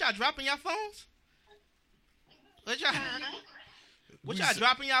already. What y'all dropping y'all phones? What y'all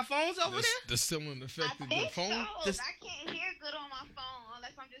dropping y'all phones over there? The ceiling affected the phone. So. I can't hear good on my phone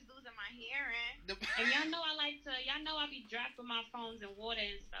unless I'm just losing my hearing. And y'all know I be dropping my phones in water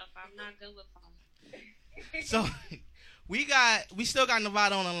and stuff. I'm not good with phones. So we still got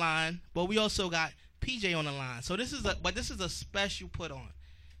Nevada on the line, but we also got PJ on the line. So this is a special put on.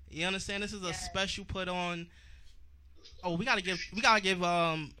 You understand? This is a special put on. Oh, we gotta give PJ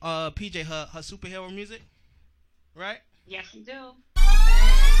her superhero music, right? Yes, you do.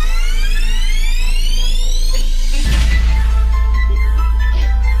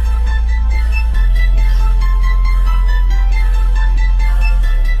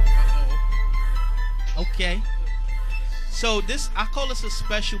 Okay. So I call this a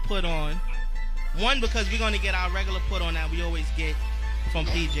special put on. One, because we're gonna get our regular put on that we always get from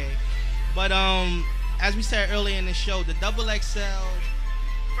PJ. But as we said earlier in the show, the XXL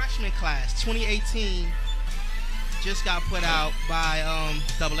Freshman Class 2018 just got put out by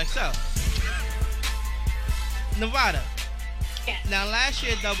XXL. Nevada, Now last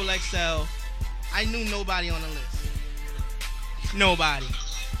year Double XL, I knew nobody on the list. Nobody.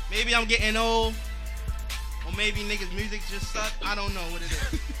 Maybe I'm getting old, or maybe niggas' music just suck. I don't know what it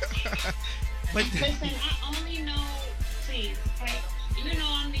is. But listen, I only know, please, like, you know,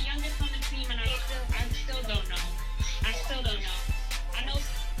 I'm the youngest on the team, and I still don't know. I still don't know. I know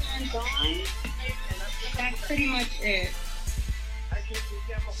Jon Jon. That's pretty much it.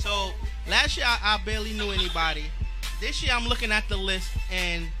 So last year I barely knew anybody. This year I'm looking at the list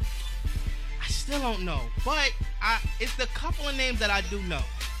and I still don't know. But it's the couple of names that I do know.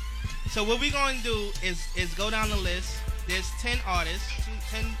 So what we're going to do is go down the list. There's 10 artists.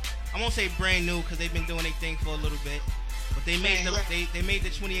 10. I won't say brand new because they've been doing their thing for a little bit. But they made they made the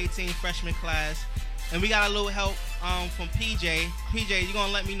 2018 freshman class. And we got a little help from PJ. PJ, you're going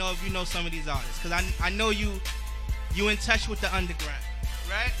to let me know if you know some of these artists. Because I know you in touch with the underground,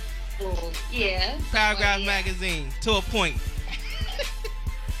 right? Oh, yeah. Paragraph Magazine, to a point.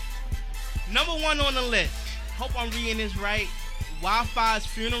 Number 1 on the list. Hope I'm reading this right. Wi-Fi's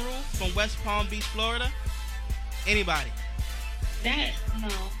Funeral from West Palm Beach, Florida. Anybody? That, no.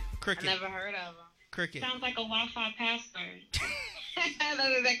 Cricket. I never heard of them. Cricket. Sounds like a Wi-Fi password. That's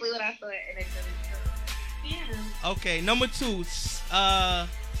exactly what I thought. And it's really true. Yeah. Okay, number 2.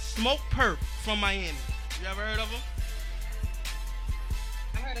 Smoke Perp from Miami. You ever heard of him?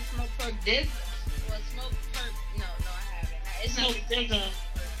 I heard of Smoke Perp. Smoke Perp. No, I haven't. It's Smoke Dizza.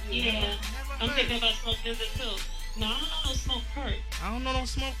 Yeah. I'm heard. thinking about Smoke Dizza too. No, I don't know no Smoke Perp. I don't know no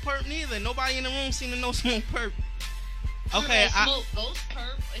Smoke Perp neither. Nobody in the room seem to know Smoke Perp. I Okay, Smoke Ghost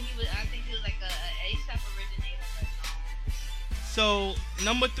Perp. I think he was like a ASAP originator. But no. So,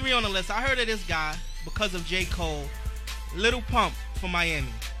 number 3 on the list. I heard of this guy because of J. Cole. Little Pump from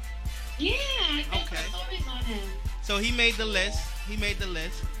Miami. Yeah, I got Okay. stories on him. So he made the list.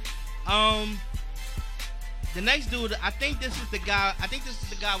 The next dude, I think this is the guy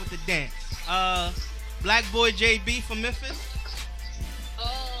with the dance. Black Boy JB from Memphis.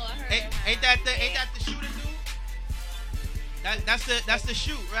 Oh, I heard. Ain't that the shooter dude? That's the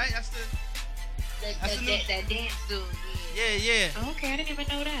shoot, right? That dance dude. Yeah. Okay, I didn't even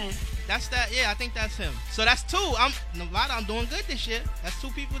know that. That's that. Yeah, I think that's him. So that's 2. I'm doing good this year. That's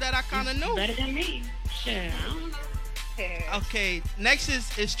 2 people that I kind of know. Better than me. Sure. I don't know. Okay, next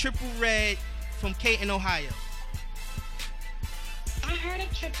is Triple Red from Caton, Ohio. I heard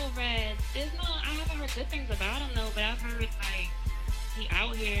of Triple Red. I haven't heard good things about him though, but I've heard like he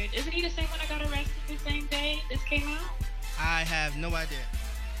out here. Isn't he the same one that got arrested the same day this came out? I have no idea.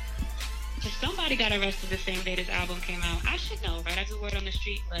 If somebody got arrested the same day this album came out, I should know, right? I do word on the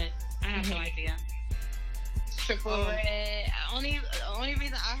street, but I have no idea. Triple Red. Only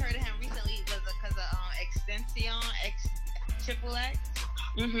reason I heard of him recently was because of XXXTentacion, Triple X.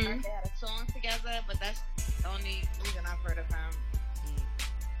 Mm-hmm. They had a song together, but that's the only reason I've heard of him.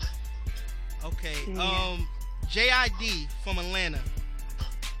 Okay. Yeah. JID from Atlanta.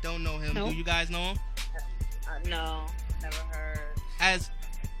 Don't know him. Nope. Do you guys know him? No, never heard. As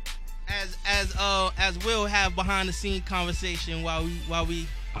we'll have behind the scene conversation while we.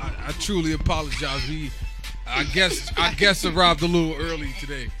 I truly apologize. I guess arrived a little early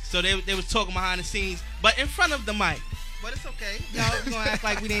today. So they was talking behind the scenes, but in front of the mic. But it's okay. Y'all gonna act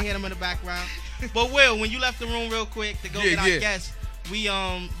like we didn't hear them in the background. But Will, when you left the room real quick to go get our guests, we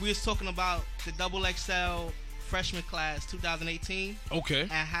was talking about the Double XL Freshman Class 2018. Okay.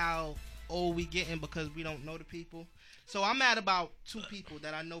 And how old we getting because we don't know the people. So I'm at about 2 people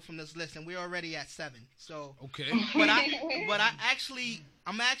that I know from this list, and we're already at 7. So okay. But I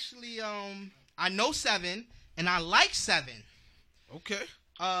know 7, and I like 7. Okay.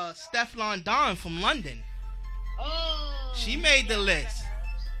 Stefflon Don from London. Oh. She made the list,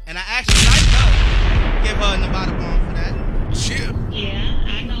 and I actually like her. Give her a Nevada bomb for that. Yeah,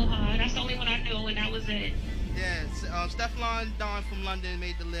 I know her. That's the only one I knew, and that was it. Yeah, Stefflon Don from London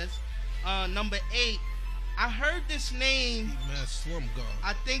made the list. Number 8. I heard this name. Ski Mask Slum God.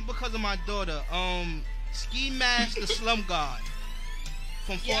 I think because of my daughter. Ski Mask the Slum God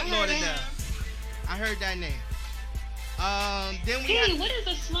from Fort Lauderdale. I heard that name. Then we what is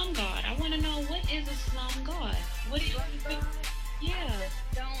a slum god? I want to know, what is a slum god? What do you? Yeah.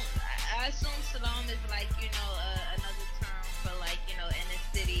 I assume slum is like another term for like inner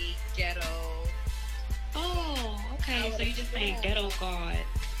city ghetto. Oh, okay. So you just saying ghetto god.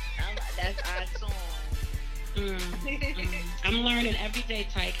 I assume. I'm learning every day,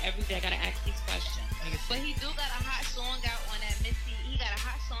 Tyke. Every day I gotta ask these questions. But he do got a hot song out on that Missy. He got a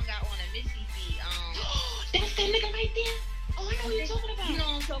hot song out on a Missy beat. That's that nigga right there. Oh, I know who you're talking about. You know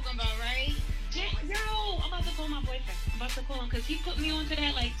what I'm talking about, right? Yo, I'm about to call my boyfriend. I'm about to call him because he put me onto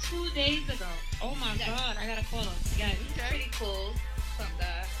that like 2 days ago. Oh my god, I gotta call him. Yeah, he's pretty cool. Some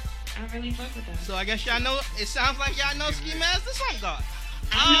guy. I really fuck with him. So I guess y'all know. It sounds like y'all know Ski Mask the Song God.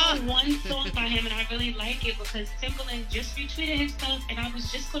 I know one song by him and I really like it because Timbaland just retweeted his stuff and I was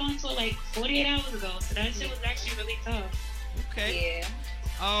just put onto it like 48 hours ago. So that shit was actually really tough. Okay.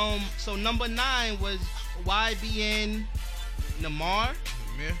 Yeah. So number 9 was YBN Namir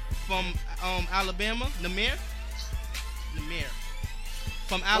from Alabama. Namir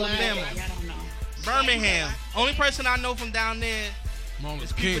from Alabama. I don't know. Birmingham. Only person I know from down there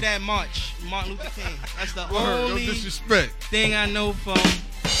is people King. that march. Martin Luther King. That's the Word, only no disrespect. thing I know from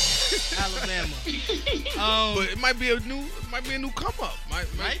Alabama. But it might be a new come up.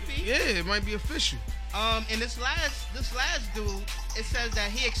 Might be. Yeah, it might be official. And this last dude, it says that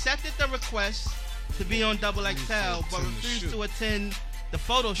he accepted the request to be on XXL, but refused to attend the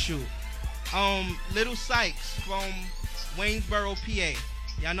photo shoot. Little Sykes from Waynesboro, PA.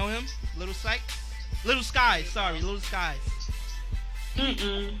 Y'all know him? Little Skies. Little Skies.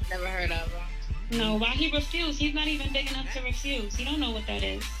 Never heard of him. No, why he refused? He's not even big enough to refuse. He don't know what that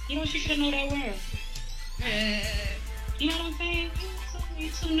is. You should know that word. You know what I'm saying?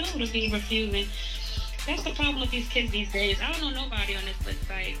 You're too new to be refusing. That's the problem with these kids these days. I don't know nobody on this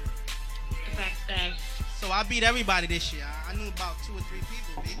website besides Steph. So I beat everybody this year. I knew about 2 or 3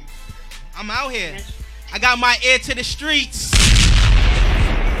 people, B. I'm out here. I got my ear to the streets.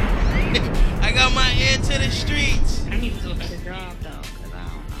 I got my ear to the streets. I need to do a better job, though, because I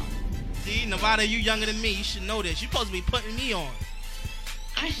don't know. See, Nevada, you younger than me. You should know this. You're supposed to be putting me on.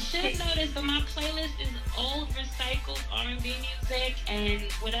 I should know this, but my playlist is old, recycled R&B music and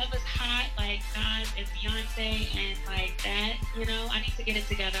whatever's hot, like Nas and Beyonce and like that, I need to get it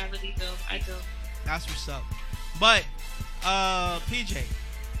together. I really do. I do. That's what's up. But, PJ,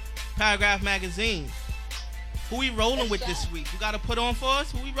 Paragraph Magazine, who we rolling with this week? You got to put on for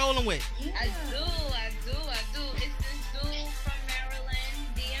us? Who we rolling with? Yeah. I do. It's this dude from Maryland,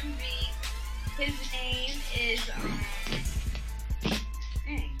 DMV. His name is,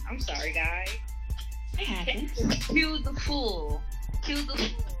 I'm sorry, guys. It happens. Cue the Fool. Cue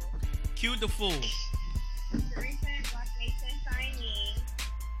the Fool. He's a recent Black Nation signee,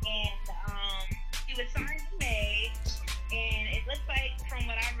 and he was signed in May, and it looks like, from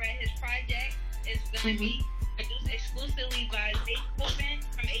what I read, his project is going to be produced exclusively by Z Beyonce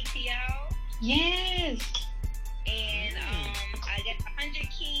from ATL. Yes. And I got 100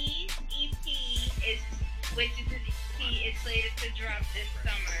 Keys EP is slated to drop this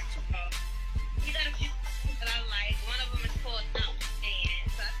summer. So he got a few songs that I like. One of them is called Not Stand.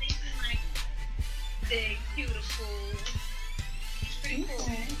 So I think he might dig Beautiful. He's pretty cool.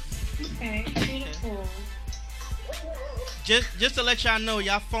 Okay, beautiful. Just to let y'all know,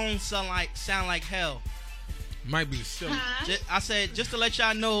 y'all phones sound like hell. Might be silly. I said just to let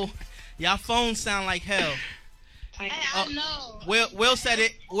y'all know, y'all phones sound like hell. I know. Will said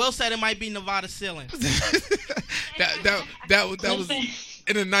it might be Nevada ceiling. that was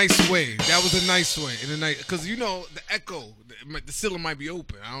in a nice way. That was a nice way. Because the echo, the ceiling might be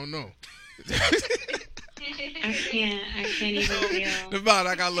open. I don't know. I can't even feel. Nevada,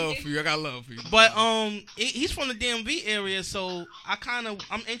 I got love for you. But he's from the DMV area, so I'm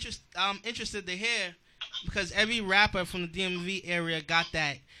interested to hear, because every rapper from the DMV area got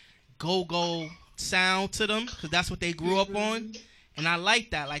that go-go sound to them, because that's what they grew up on, and I like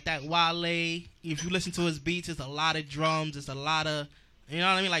that Wale. If you listen to his beats, it's a lot of drums, it's a lot of, you know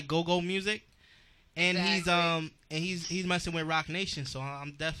what I mean, like go-go music, and he's messing with Rock Nation, so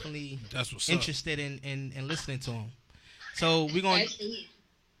I'm definitely interested in listening to him. So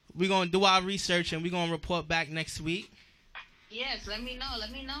we're gonna do our research and we're gonna report back next week. Yes, let me know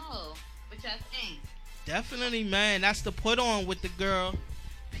what y'all think. Definitely, man. That's the put on with the girl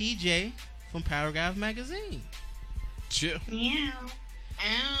PJ from Paragraph Magazine. Chill. Yeah.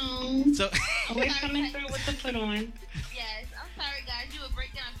 So we're coming through with the put on. Yes, I'm sorry, guys. You were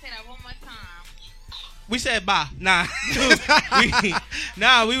breaking up. Say that one more time. We said bye. Nah.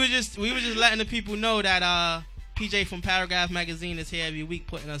 we were just letting the people know that PJ from Paragraph Magazine is here every week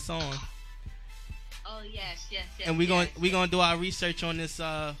putting us on. Oh yes. And we're gonna do our research on this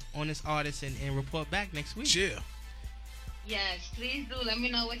artist and report back next week. Chill. Yes, please do. Let me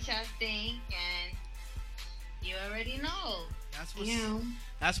know what y'all think, and you already know.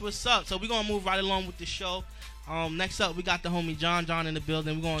 That's what's up. So we're gonna move right along with the show. Next up, we got the homie Jon Jon in the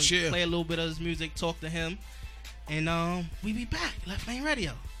building. We're gonna play a little bit of his music, talk to him, and we be back. Left Lane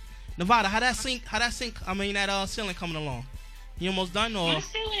Radio. Nevada, how that ceiling coming along? You almost done, or? My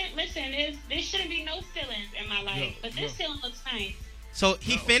ceiling, listen, there shouldn't be no ceilings in my life, but this ceiling looks nice. So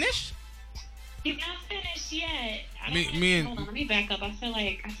he finished? He's not finished yet. Me hold on, let me back up. I feel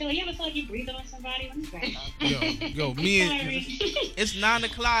like you ever feel like you breathing on somebody? Let me back up. Yo, me and it's 9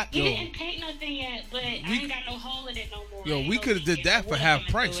 o'clock. You didn't paint nothing yet, but I ain't got no hole in it no more. Yo, we could have did that for half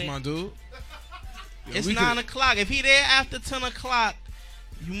price, my dude. It's 9 o'clock. If he there after 10 o'clock,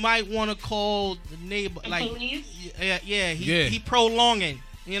 you might want to call the neighbor. Like, police? Yeah. He prolonging.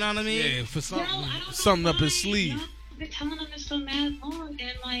 You know what I mean? Yeah, for something up his sleeve. Been telling them this for mad long,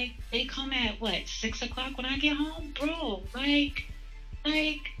 and like they come at what 6 o'clock when I get home, bro. Like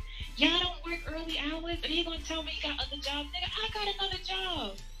y'all don't work early hours, and he gonna tell me he got other jobs, nigga. I got another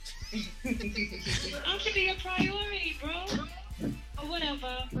job. I should be a priority, bro. Or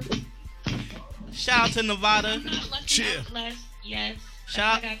whatever. Shout out to Nevada. I'm not lucky, I'm blessed. Yes.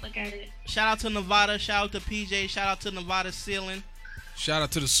 Shout out to Nevada. Shout out to PJ. Shout out to Nevada Ceiling. Shout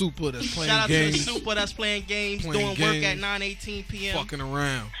out to the Super that's playing games. Shout out to the Super that's playing games, doing work at 9:18 p.m. Fucking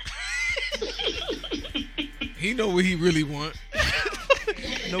around. He know what he really want.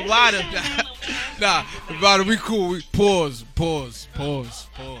 Nevada. Nah, Nevada, we cool. We pause.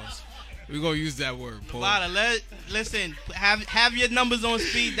 We gonna use that word. Pause. Nevada, listen. Have your numbers on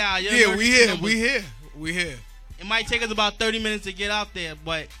speed dial. Yeah, we here. It might take us about 30 minutes to get out there,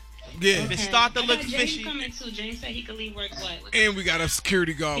 but. Yeah. If it start to look fishy. Coming too. James said he could leave work what? And we got a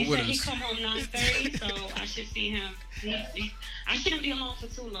security guard with us. He said he come home 9:30, so I should see him. I shouldn't be alone for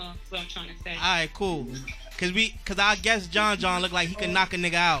too long. Is what I'm trying to say. All right, cool. Cause I guess Jon Jon look like he can knock a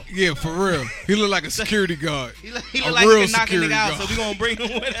nigga out. Yeah, for real. He look like a security guard. he look like he can knock a nigga out. So we gonna bring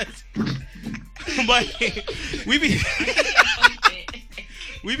him with us. But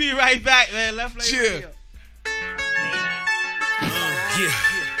we be right back, man. Left Lane Radio. Yeah.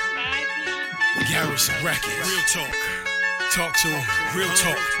 Garrison Racket. Real talk. Talk to him. Real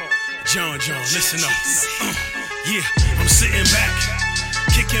talk. Jon Jon, listen up. Yeah, I'm sitting back.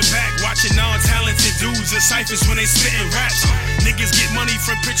 Kicking back, watching non-talented dudes in ciphers when they spitting raps. Niggas get money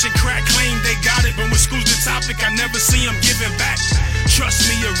from pitch and crack, claim they got it, but when school's the topic, I never see them giving back. Trust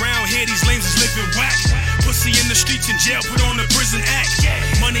me, around here, these lames is living whack. Pussy in the streets in jail, put on the prison act.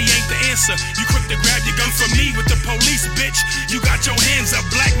 Money ain't the answer. You quick to grab your gun from me with the police, bitch. You got your hands up,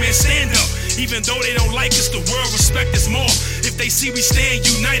 black man, stand up. Even though they don't like us, the world respect us more. If they see we stand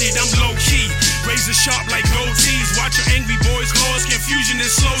united, I'm low key. Razor sharp like gold tees. Watch your angry boys cause confusion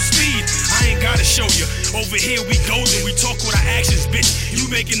and slow speed. I ain't gotta show you. Over here we golden. We talk with our actions, bitch. You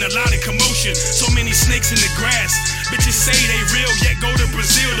making a lot of commotion. So many snakes in the grass. Bitches say they real, yet go to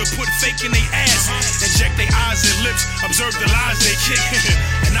Brazil to put fake in they ass. Inject their eyes and lips. Observe the lies they kick.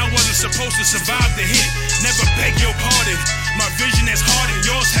 And I wasn't supposed to survive the hit. Never beg your pardon. My vision has hardened,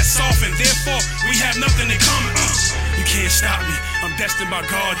 yours has softened. Therefore, we have nothing in common. You can't stop me. I'm destined by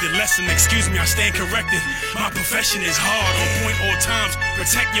God. The lesson, excuse me, I stand corrected. My profession is hard, on point all times.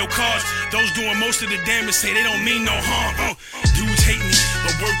 Protect your cause. Those doing most of the damage say they don't mean no harm. Dudes hate me,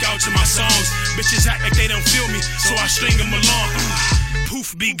 but work out to my songs. Bitches act like they don't feel me, so I string them along.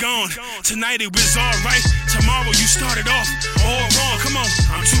 Poof, be gone. Tonight it was alright. Tomorrow you started off all wrong. Come on,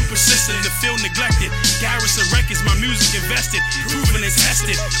 I'm too persistent to feel neglected. Garrison Records, my music invested, proven and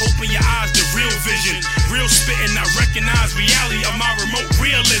tested. Open your eyes to real vision, real spitting. I recognize reality of my remote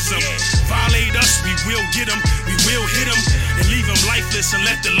realism. Violate us, we will get them, we will hit them, and leave them lifeless and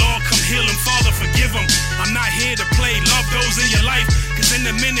let the Lord come heal them. Father, forgive them. I'm not here to play. Love those in your life, cause in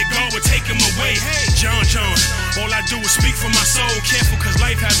a minute God will take them away. Jon Jon, all I do is speak for my soul. Careful, cause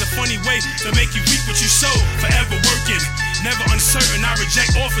life has a funny way to make you reap what you sow. Forever working, never uncertain. I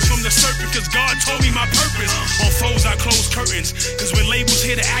reject offers from the serpent, cause God told me my purpose. On foes I close curtains, cause when labels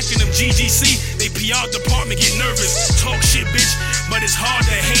hear the acronym GGC, they PR department get nervous. Talk shit, bitch, but it's hard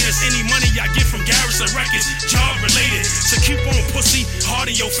to hate us. Any money I get from Garrison Records, job related. So keep on pussy, hard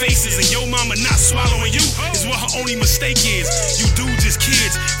in your faces. And your mama not swallowing you is what her only mistake is. You dudes is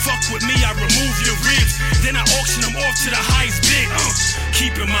kids, fuck with me, I remove your ribs. Then I auction them off to the highest bid.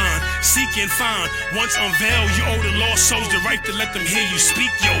 Keep in mind, seek and find. Once unveiled, you owe the lost souls the right to let them hear you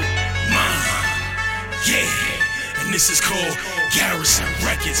speak your mind. Yeah, and this is called Garrison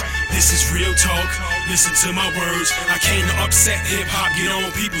Records. This is real talk, listen to my words. I came to upset hip-hop, get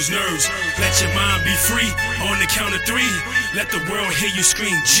on people's nerves. Let your mind be free, on the count of 3. Let the world hear you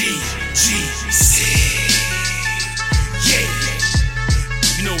scream G-G-C. Yeah,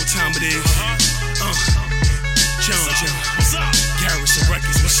 you know what time it is. Jon Jon, what's up? Garrison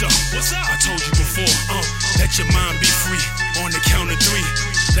Records, what's up? I told you before, let your mind be free. On the count of 3,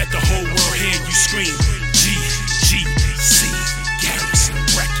 let the whole world hear you scream G-G-C. Garrison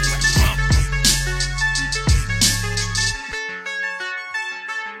Records.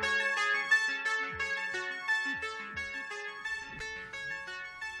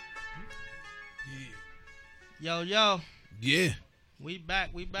 Yo, yo. Yeah. We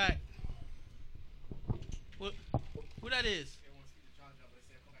back. Who that is?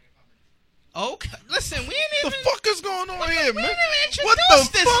 Okay, listen, we ain't even. The fuck is going on here, man? We ain't even What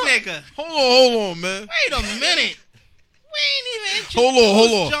introduced the this fuck? nigga. Hold on, man. Wait a minute. We ain't even introduced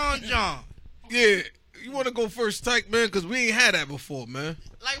Hold on. Jon Jon. Yeah, you want to go first, Tyke, man? Because we ain't had that before, man.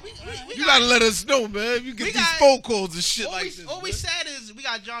 Like you gotta let us know, man. You get these phone calls and shit like this. All we said is we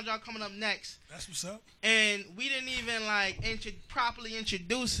got Jon Jon coming up next. That's what's up. And we didn't even properly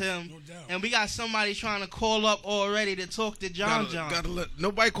introduce him. No doubt. And we got somebody trying to call up already to talk to Jon Jon. Gotta let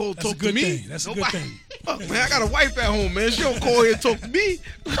nobody call That's talk a good to me. thing. That's a good thing. Fuck, man, I got a wife at home, man. She don't call here and talk to me.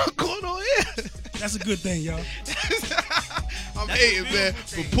 What's going on here? That's a good thing, y'all. I'm hating, man.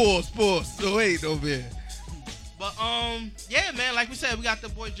 But pause. So hate over here. But yeah, man. Like we said, we got the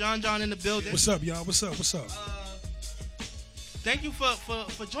boy Jon Jon in the building. What's up, y'all? What's up? Thank you for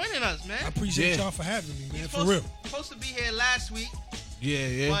joining us, man. I appreciate y'all for having me, man. For real. Supposed to be here last week.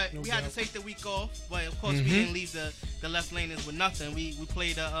 Yeah. But No we doubt. had to take the week off. But of course, we didn't leave the left laners with nothing. We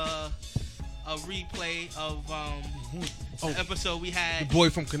played a replay of the episode we had. The boy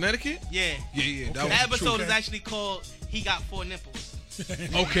from Connecticut? Yeah. Yeah. That episode is actually called "He Got 4 Nipples."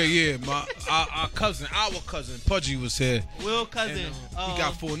 Okay, yeah. Our cousin, Pudgy was here. Will cousin. And, he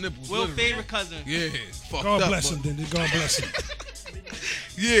got 4 nipples. Will literally. favorite cousin. Yeah. Fucked God up, bless but- him, then. God bless him.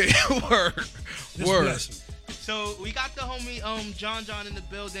 Yeah. Word. Just Word. bless him. So we got the homie Jon Jon in the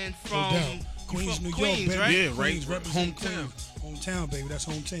building No from doubt. Queens, from New York, Queens, baby. right? Yeah, right. Queens represent Hometown. Queens. Hometown, baby. That's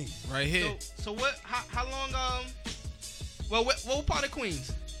home team. Right here. So what? How long? Well, what part of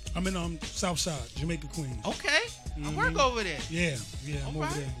Queens? I'm in South Side, Jamaica, Queens. Okay, I work over there. Yeah, I'm over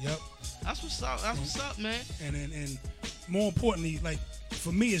Alright. there. Yep. That's what's up. That's what's up, man. And more importantly, like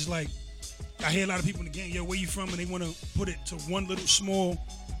for me, it's like I hear a lot of people in the game, yo, where you from? And they want to put it to one little small,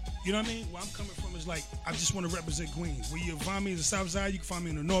 you know what I mean? Where I'm coming from is like I just want to represent Queens. Where you find me in the South Side, you can find me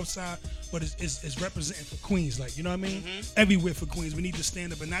in the North Side, but it's representing for Queens, like you know what I mean? Everywhere for Queens, we need to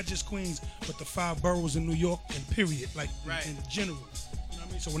stand up, and not just Queens, but the 5 boroughs in New York and period, like in general. You know what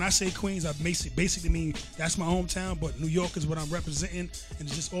I mean? So when I say Queens, I basically mean that's my hometown, but New York is what I'm representing, and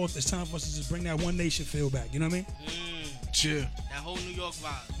it's just it's time for us to just bring that one nation feel back. You know what I mean? Chill. That whole New York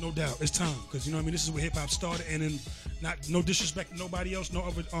vibe. No doubt, it's time because you know what I mean. This is where hip hop started, and then no disrespect to nobody else, no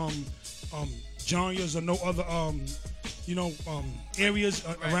other genres or no other areas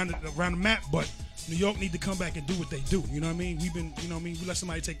around the map, but New York need to come back and do what they do. You know what I mean? We let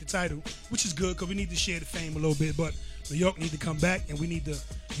somebody take the title, which is good because we need to share the fame a little bit, but New York need to come back and we need to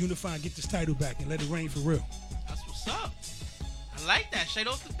unify and get this title back and let it reign for real. That's what's up. I like that. Straight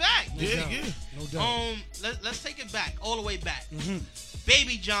off the back. No doubt. Let's take it back, all the way back.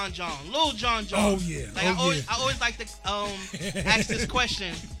 Baby Jon Jon, Lil Jon Jon. Oh yeah. Like I always like to ask this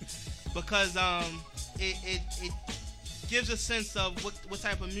question because it gives a sense of what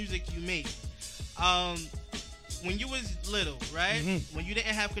type of music you make. When you was little, right? When you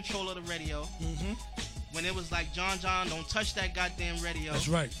didn't have control of the radio, when it was like Jon Jon, don't touch that goddamn radio. That's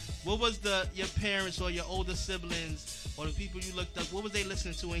right. What was your parents or your older siblings or the people you looked up? What was they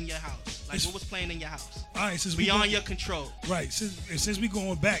listening to in your house? Like what was playing in your house? All right, since beyond your control. Right. Since we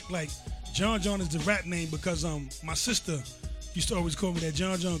going back, like Jon Jon is the rap name because my sister used to always call me that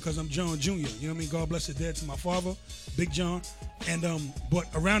Jon Jon because I'm Jon Jr. You know what I mean? God bless the dead to my father, Big John. And but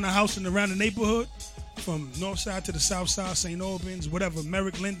around the house and around the neighborhood, from North Side to the South Side, St. Albans, whatever,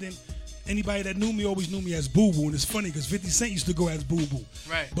 Merrick, Linden, anybody that knew me always knew me as Boo Boo. And it's funny because 50 Cent used to go as Boo Boo.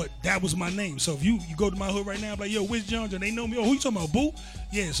 Right. But that was my name. So if you go to my hood right now, like, yo, where's Jon Jon? They know me. Oh, who you talking about, Boo?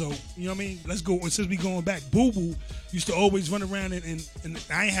 Yeah, so, you know what I mean? Let's go. And since we going back, Boo Boo used to always run around and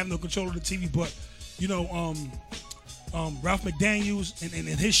I ain't have no control of the TV, but, you know, Ralph McDaniels and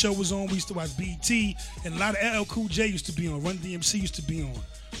his show was on. We used to watch BET, and a lot of LL Cool J used to be on. Run DMC used to be on.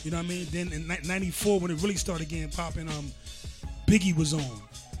 You know what I mean? Then in 94, when it really started getting popping, Biggie was on.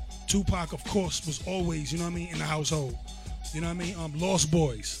 Tupac, of course, was always, you know what I mean, in the household. You know what I mean? Lost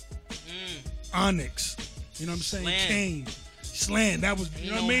Boys, Onyx, you know what I'm saying? Slam. Kane, Slam, that was,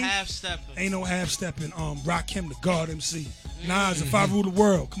 you know what I mean? Ain't no half-stepping. Rakim, the God MC. Nas, the 5 rule the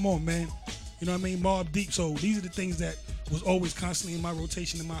world. Come on, man. You know what I mean? Mobb Deep. So these are the things that was always constantly in my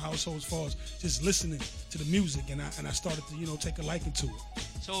rotation in my household as far as just listening to the music, and I started to, you know, take a liking to it.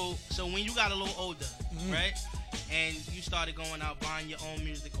 So when you got a little older, right, and you started going out buying your own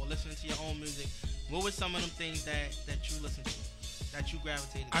music or listening to your own music, what were some of them things that you listened to, that you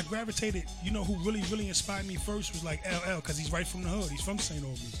gravitated to? I gravitated, you know, who really inspired me first was like LL, because he's right from the hood. He's from St.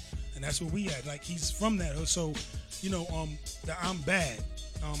 Albans. and that's where we at. Like he's from that hood, so the I'm Bad.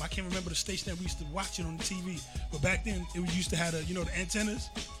 I can't remember the station that we used to watch it on the TV, but back then it used to have the antennas.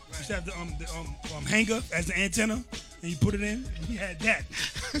 Right. Used to have the hanger as the antenna, and you put it in. And we had that,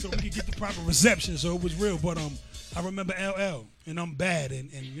 so we could get the proper reception. So it was real. But I remember LL and I'm Bad,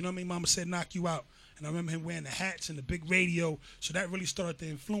 and you know what I mean. Mama said knock you out. And I remember him wearing the hats and the big radio. So that really started to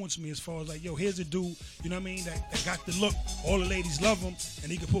influence me as far as like, yo, here's a dude, you know what I mean, that got the look. All the ladies love him.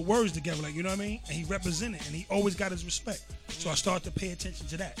 And he could put words together, like, you know what I mean? And he represented, and he always got his respect. So I started to pay attention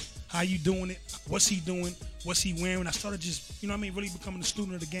to that. How you doing it? What's he doing? What's he wearing? I started just, you know what I mean, really becoming a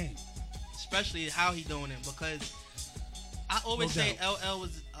student of the game. Especially how he doing it, because I always say LL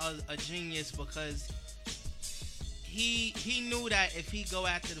was a genius because he knew that if he go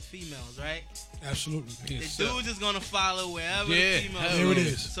after the females, right? Absolutely. The dudes is gonna follow wherever the females there it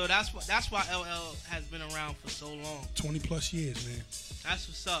is. So that's why LL has been around for so long. 20 plus years, man. That's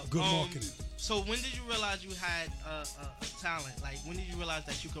what's up. Good marketing. So when did you realize you had a talent? Like when did you realize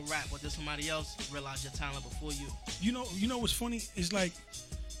that you could rap, or did somebody else realize your talent before you? You know what's funny? It's like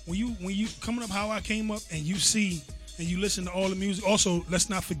when you coming up how I came up, and you see and you listen to all the music. Also, let's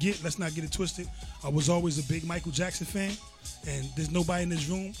not get it twisted. I was always a big Michael Jackson fan, and there's nobody in this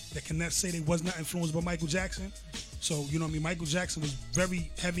room that cannot say they was not influenced by Michael Jackson. So, you know what I mean? Michael Jackson was very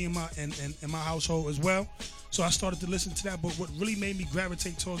heavy in my household as well. So I started to listen to that. But what really made me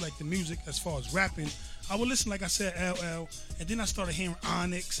gravitate towards like the music as far as rapping, I would listen, like I said, LL, and then I started hearing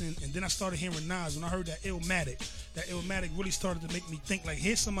Onyx, and then I started hearing Nas. When I heard that Illmatic really started to make me think, like,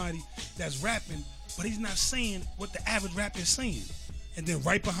 here's somebody that's rapping, but he's not saying what the average rapper is saying. And then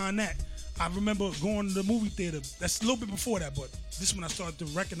right behind that, I remember going to the movie theater. That's a little bit before that, but this is when I started to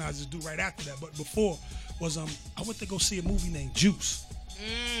recognize this dude right after that. But before was I went to go see a movie named Juice.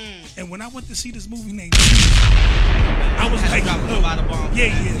 And when I went to see this movie named Juice, I was like,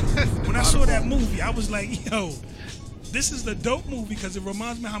 when I saw that movie, I was like, yo, this is the dope movie because it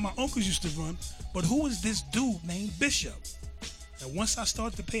reminds me how my uncles used to run. But who is this dude named Bishop? And once I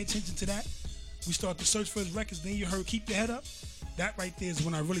started to pay attention to that, we started to search for his records. Then you heard Keep Your Head Up. That right there is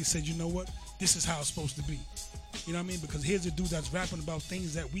when I really said, you know what? This is how it's supposed to be. You know what I mean? Because here's a dude that's rapping about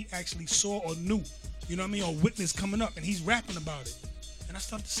things that we actually saw or knew. You know what I mean? Or witnessed coming up, and he's rapping about it. And I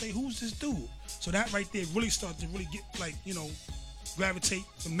started to say, who's this dude? So that right there really started to really get, like, you know, gravitate,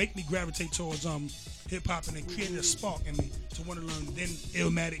 and make me gravitate towards hip hop, and then created a spark in me to want to learn. Then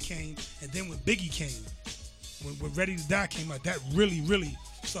Illmatic came, and then when Biggie came, when Ready to Die came out, that really, really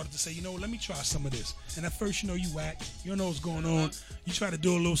started to say, you know, let me try some of this. And at first, you know, you whack, you don't know what's going on. You try to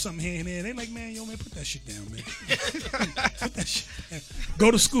do a little something here and there. They like, man, yo, man, put that shit down, man. Put that shit down.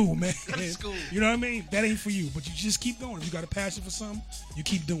 Go to school, man. Go to school. You know what I mean? That ain't for you, but you just keep going. If you got a passion for something, you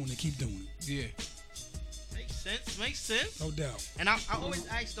keep doing it. Yeah. Makes sense. No doubt. And I always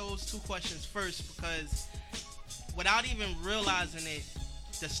ask those two questions first, because without even realizing it,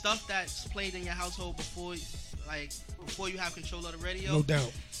 the stuff that's played in your household before you have control of the radio, no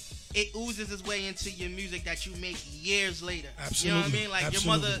doubt, it oozes its way into your music that you make years later. Absolutely. You know what I mean? Like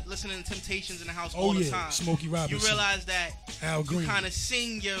Absolutely. Your mother listening to Temptations in the house all the time. Smokey Robinson. You realize that Al Green. You kind of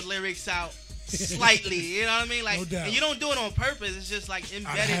sing your lyrics out slightly. You know what I mean? Like, no doubt. And you don't do it on purpose. It's just like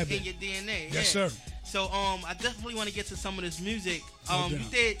embedded in your DNA. Yes, sir. So I definitely want to get to some of this music. You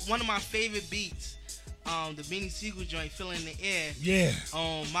did one of my favorite beats. The Beanie Siegel joint, Feeling in the Air. Yeah.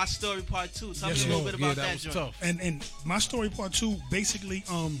 My Story Part 2. Tell me a little bit about that joint. Tough. And My Story Part 2, basically,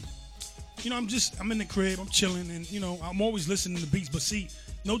 you know, I'm in the crib, I'm chilling, and, you know, I'm always listening to beats. But see,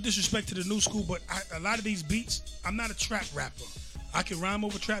 no disrespect to the new school, but a lot of these beats, I'm not a trap rapper. I can rhyme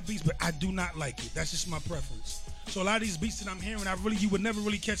over trap beats, but I do not like it. That's just my preference. So a lot of these beats that I'm hearing, you would never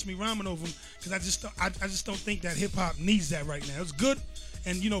really catch me rhyming over them, because I just don't think that hip hop needs that right now. It's good,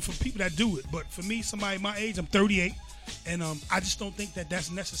 and you know, for people that do it, but for me, somebody my age, I'm 38, and I just don't think that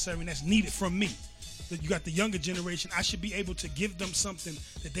that's necessary and that's needed from me. That you got the younger generation, I should be able to give them something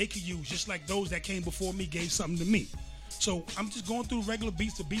that they could use, just like those that came before me gave something to me. So I'm just going through regular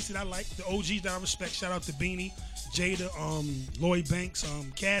beats, the beats that I like, the OGs that I respect. Shout out to Beanie, Jada, Lloyd Banks,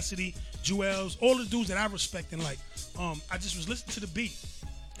 Cassidy, Jewels, all the dudes that I respect and like. I just was listening to the beat,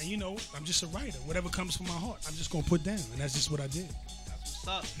 and you know, I'm just a writer. Whatever comes from my heart, I'm just gonna put down, and that's just what I did. That's what's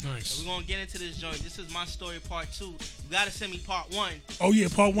up. Nice. So we're gonna get into this joint. This is My Story Part 2. You gotta send me Part 1. Oh yeah,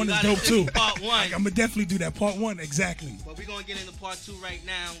 Part 1 is dope too. Part 1. I'm gonna definitely do that. Part 1, exactly. But we're gonna get into Part 2 right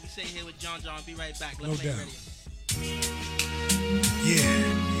now. We're sitting here with Jon Jon. Be right back. No doubt. Yeah.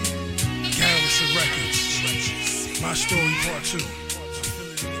 Garrison Records. My Story Part 2.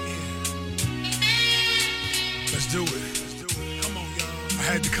 Let's do it. Come on, y'all. I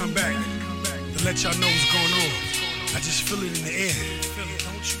had to come back to let y'all know what's going on. I just feel it in the air.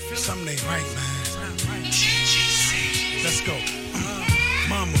 Something ain't right, man. Let's go.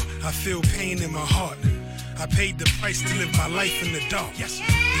 Mama, I feel pain in my heart. I paid the price to live my life in the dark.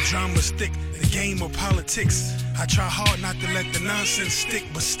 The drama's thick, the game of politics. I try hard not to let the nonsense stick,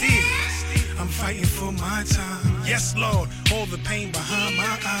 but still, I'm fighting for my time. Yes, Lord, all the pain behind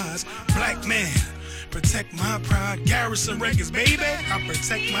my eyes. Black man, protect my pride. Garrison Records, baby, I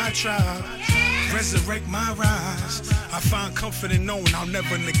protect my tribe. Resurrect my rise. I find comfort in knowing I'll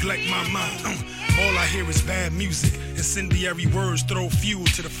never neglect my mind. All I hear is bad music. Incendiary words throw fuel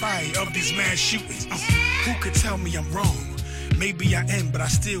to the fire of these mass shootings. Who could tell me I'm wrong? Maybe I am, but I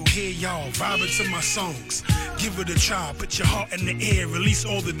still hear y'all vibing to my songs. Give it a try, put your heart in the air, release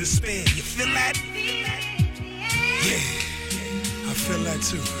all the despair. You feel that? Yeah, I feel that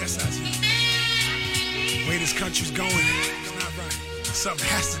too. Yes, I do. The way this country's going, it's not right. Something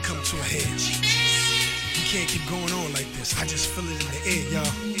has to come to a head. You can't keep going on like this. I just feel it in the air,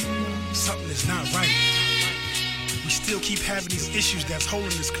 y'all. Something is not right. We still keep having these issues that's holding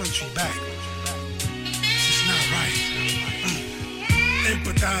this country back. It's just not right.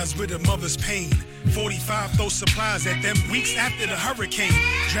 Empathize with a mother's pain. 45 throw supplies at them weeks after the hurricane.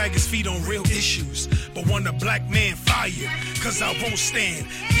 Drag his feet on real issues, but want a black man fired, cause I won't stand.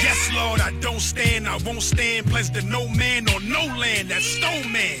 Yes, Lord, I don't stand, I won't stand. Pledge to no man or no land, that's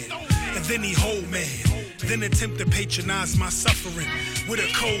stone man. And then he hold man, then attempt to patronize my suffering with a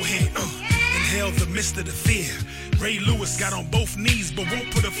cold hand. Inhale the mist of the fear. Ray Lewis got on both knees, but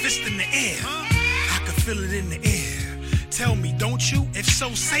won't put a fist in the air. I can feel it in the air. Tell me, don't you? If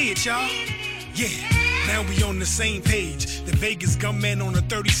so, say it, y'all. Yeah, now we on the same page. The Vegas gunman on the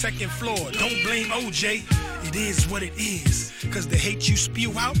 32nd floor. Don't blame OJ. It is what it is. Cause the hate you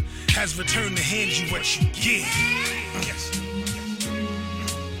spew out has returned to hand you what you give. Yes.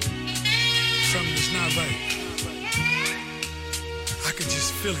 Something is not right. I can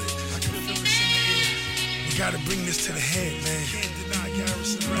just feel it. I can feel this in the air. We gotta bring this to the head, man. Can't deny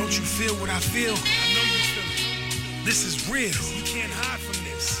Garrison. Don't you feel what I feel? I know you feel it. This is real. You can't hide from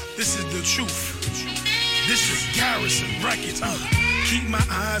this. This is the truth. This is Garrison Records. Keep my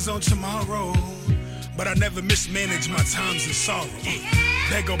eyes on tomorrow, but I never mismanage my times of sorrow.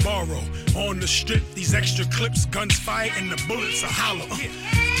 Beg or borrow on the strip. These extra clips, guns fired, and the bullets are hollow.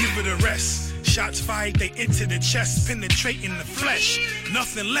 Give it a rest. Shots fired, they enter the chest, penetrating the flesh.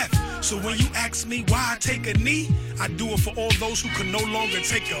 Nothing left. So when you ask me why I take a knee, I do it for all those who can no longer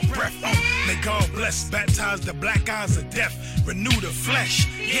take a breath. May God bless, baptize the black eyes of death, renew the flesh.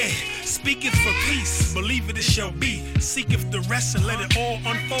 Yeah, speaketh for peace, believe it shall be. Seeketh the rest and let it all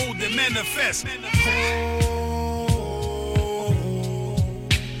unfold and manifest.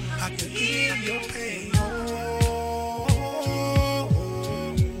 I can hear your pain.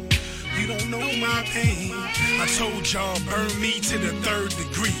 You don't know my pain. I told y'all, burn me to the 3rd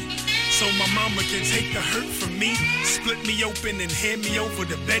degree, so my mama can take the hurt from me. Split me open and hand me over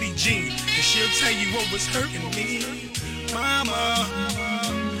to Betty Jean, and she'll tell you what was hurting me. Mama,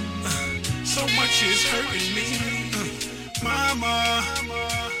 so much is hurting me. Mama,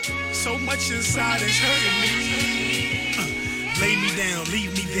 so much inside is hurting me. Lay me down,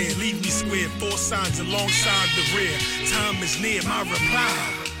 leave me there, leave me square. 4 sides alongside the rear. Time is near, my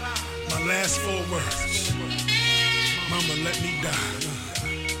reply. My last 4 words. Mama, let me die.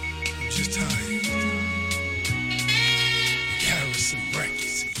 I'm just tired. Garrison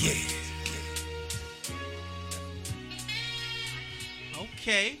Records, yeah.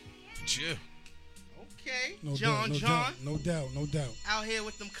 Okay. Yeah. Okay. No Jon doubt, Jon. no doubt, no doubt. Out here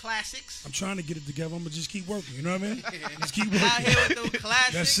with them classics. I'm trying to get it together. I'm gonna just keep working. You know what I mean? Just keep working. Out here with them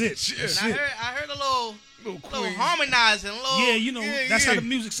classics. That's it. That's And it. I heard a little harmonizing. Yeah, you know, that's how the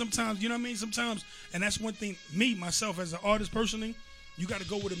music sometimes, you know what I mean? Sometimes, and that's one thing, me, myself, as an artist personally, you got to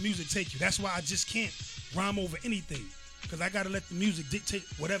go where the music take you. That's why I just can't rhyme over anything, because I got to let the music dictate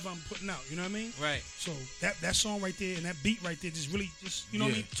whatever I'm putting out, you know what I mean? Right. So that song right there and that beat right there just really, you know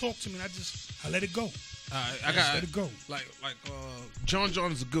what I mean, talk to me, and I let it go. I got let it go. Like Jon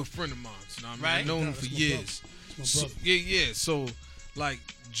Jon is a good friend of mine. You know what I mean? Right. I've known him for years. So, yeah. So, like,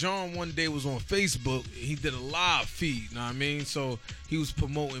 John one day was on Facebook. He did a live feed. You know what I mean? So he was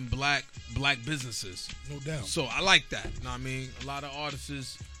promoting black businesses. No doubt. So I like that. You know what I mean? A lot of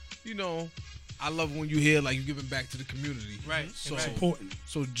artists, you know, I love when you hear like you giving back to the community. Right. So It's important.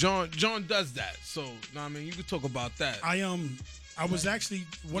 So John does that. So you know what I mean? You could talk about that. I was actually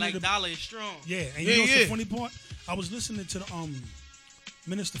one like of the Dollar is strong. Yeah, and you know what's the funny part? I was listening to the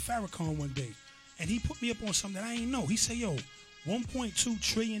Minister Farrakhan one day, and he put me up on something that I ain't know. He said, "Yo, $1.2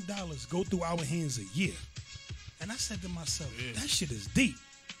 trillion go through our hands a year," and I said to myself, "That shit is deep."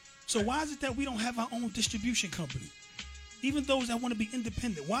 So why is it that we don't have our own distribution company? even those that want to be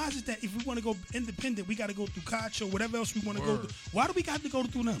independent. Why is it that if we want to go independent, we got to go through Koch or whatever else we want to go through? Why do we got to go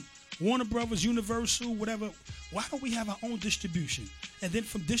through them? Warner Brothers, Universal, whatever. Why don't we have our own distribution? And then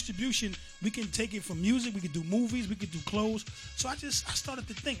from distribution, we can take it from music, we can do movies, we can do clothes. So I started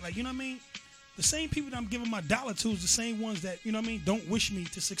to think, like, you know what I mean? The same people that I'm giving my dollar to is the same ones that, you know what I mean, don't wish me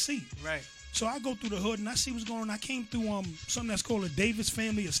to succeed. Right. So I go through the hood and I see what's going on. I came through something that's called a Davis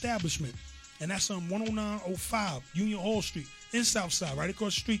Family Establishment. And that's 10905 Union Hall Street in Southside, right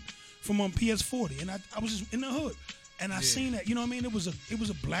across the street from PS 40. And I was just in the hood. And I seen that, you know what I mean? It was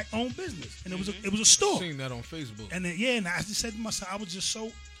a black owned business. And it was a store. Seen that on Facebook. And then, and I just said to myself, I was just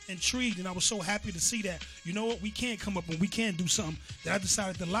so intrigued and I was so happy to see that, you know what, we can come up and we can do something, that I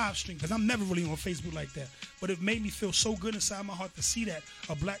decided to live stream, because I'm never really on Facebook like that. But it made me feel so good inside my heart to see that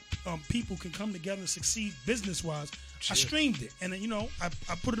a black people can come together and succeed business-wise. I streamed it, and then, you know, I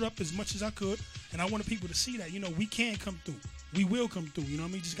put it up as much as I could, and I wanted people to see that, you know, we can come through. We will come through, you know what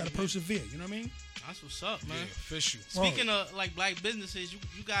I mean? Just got to persevere, you know what I mean? That's what's up, man. Yeah, official. Speaking of like black businesses, you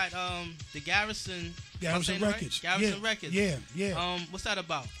got the Garrison Records. Right? Garrison Records. Yeah. What's that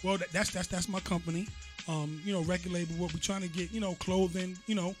about? Well, that's my company. You know, record label. What we're trying to get, you know, clothing,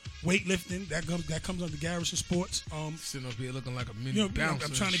 you know, weightlifting. That comes under Garrison Sports. Sitting up here looking like a mini bouncer.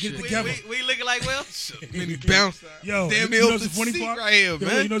 I'm trying to get it together. We looking like Will? Mini bouncer. Yo, damn, you know the funny part right here,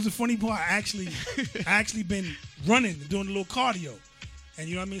 man. You know the funny part? I actually been running, doing a little cardio. And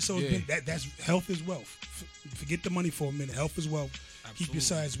you know what I mean? So it's been, that's health is wealth. Forget the money for a minute. Health is wealth. Absolutely. Keep your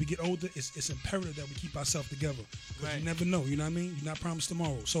size. As we get older, it's imperative that we keep ourselves together. Because you never know, you know what I mean? You're not promised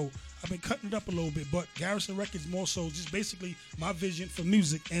tomorrow. So I've been cutting it up a little bit, but Garrison Records more so just basically my vision for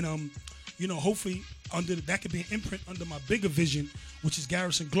music. And, you know, hopefully that could be an imprint under my bigger vision, which is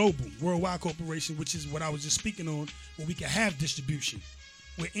Garrison Global, Worldwide Corporation, which is what I was just speaking on, where we can have distribution.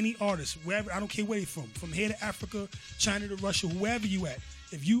 Where any artist, wherever, I don't care where they're from here to Africa, China to Russia, whoever you at,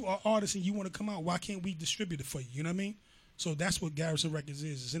 if you are artists and you want to come out, why can't we distribute it for you? You know what I mean? So that's what Garrison Records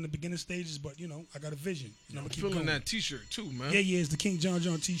is. It's in the beginning stages, but, you know, I got a vision. And I'm feeling going. That T-shirt, too, man. Yeah, it's the King Jon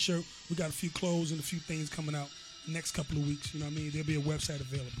Jon T-shirt. We got a few clothes and a few things coming out next couple of weeks. You know what I mean? There'll be a website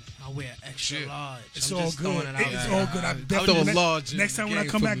available. I wear extra large. It's all good. It's all good. I definitely large. Next time when I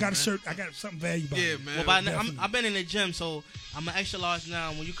come back, I got a shirt. I got something valuable. Yeah, man. Well, I've been in the gym, so I'm an extra large now.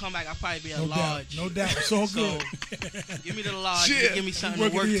 When you come back, I'll probably be a large. No doubt. It's all good. So, give me the large. Give me something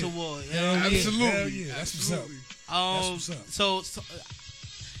to work toward. Absolutely. Hell yeah. That's what's up. So,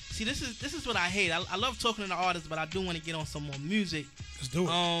 see, this is what I hate. I love talking to the artists, but I do want to get on some more music. Let's do it.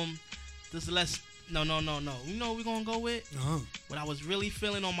 No. You know what we're gonna go with? What I was really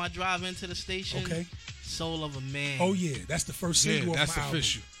feeling on my drive into the station. Okay. Soul of a Man. Oh yeah, that's the first single. That's off my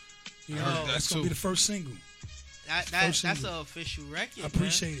official. Album. You know, that's gonna be the first single. That's an official record. I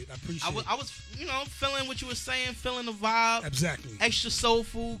appreciate it. I was, you know, feeling what you were saying, feeling the vibe. Exactly. Extra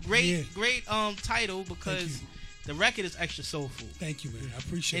soulful, great title because the record is extra soulful. Thank you, man. I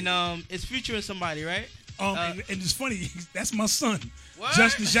appreciate it. And it's featuring somebody, right? And it's funny. That's my son, what?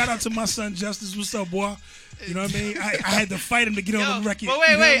 Justice. Shout out to my son, Justice. What's up, boy? You know what I mean? I had to fight him to get on the record. But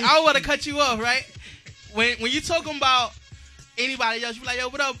wait. I want to cut you off, right? When you talking about anybody else, you be like, yo,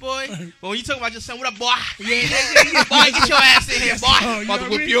 what up, boy? But when you talking about your son, what up, boy? Yeah. Boy, get your ass in here, boy. About to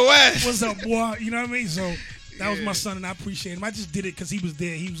whip your ass. What's up, boy? You know what I mean? So that was my son, and I appreciate him. I just did it because he was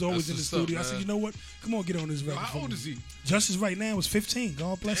there. He was always in the studio. I said, you know what? Come on, get on this record. How old is he? Justice right now is 15.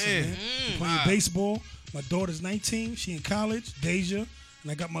 God bless him, man. Playing baseball. My daughter's 19. She in college. Deja.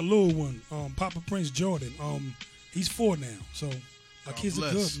 And I got my little one, Papa Prince Jordan. He's 4 now. So my kids are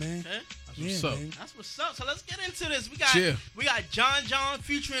good, man. Okay. That's what's up. That's what's up. So let's get into this. We got Jon Jon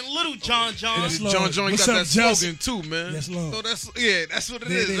featuring Little Jon Jon. Yes, Jon Jon, you got that slogan too, man. Yes, Lord. So that's what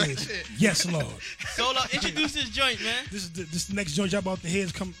it is. Right. Yes, Lord. So introduce this joint, man. This is the next joint y'all about to hear.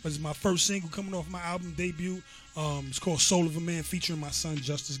 Is my first single coming off my album debut. It's called Soul of a Man, featuring my son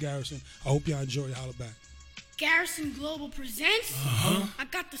Justice Garrison. I hope y'all enjoy it. Holla back. Garrison Global presents I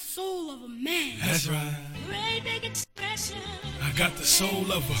Got the Soul of a Man. That's right. Great big expression. I got the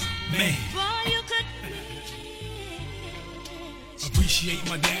soul of a man. Boy, you could Appreciate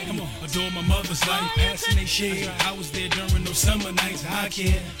my daddy, adore my mother's life, passing they share. I was there during those summer nights, I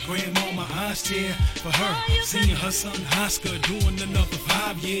care. Grandma, my eyes tear for her, seeing her son Oscar doing another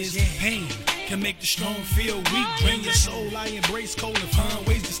 5 years. Pain can make the strong feel weak, drain your soul. I embrace cold and find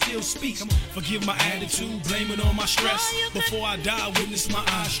ways to steal she'll speak. Forgive my attitude, blame it on my stress. Before I die, witness my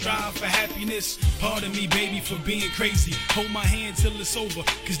eyes strive for happiness. Pardon me, baby, for being crazy. Hold my hand till it's over,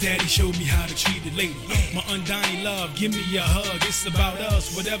 cause daddy showed me how to treat a lady. My undying love, give me a hug. It's about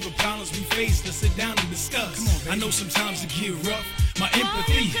us, whatever problems we face, let's sit down and discuss. I know sometimes it get rough, my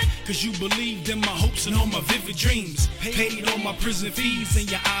empathy, cause you believed in my hopes and all my vivid dreams. Paid all my prison fees, and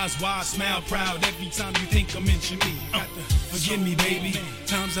your eyes wide, smile proud every time you think I mention me. Forgive me, baby,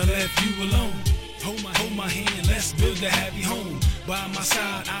 times I left you alone. Hold my hand, let's build a happy home. By my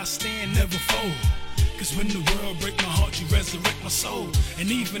side, I stand, never fold. Cause when the world break my heart, you resurrect my soul.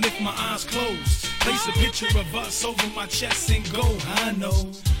 And even if my eyes closed, place a picture of us over my chest and go. I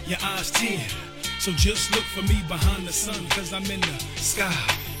know your eyes tear, so just look for me behind the sun. Cause I'm in the sky,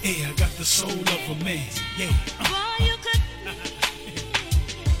 yeah, I got the soul of a man, yeah.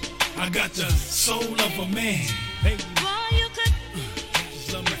 I got the soul of a man, baby.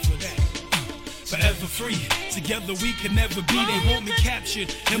 Just love me for that. Forever free, together we can never be. They want me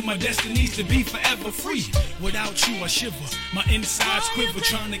captured, and my destiny's to be forever free. Without you I shiver, my insides quiver.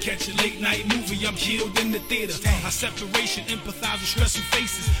 Trying to catch a late night movie, I'm killed in the theater. Our separation, empathize with stressful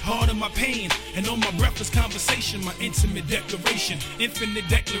faces. Hard on my pain, and on my breathless conversation. My intimate declaration, infinite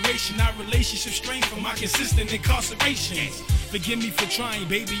declaration. Our relationship strained from my consistent incarceration. Forgive me for trying,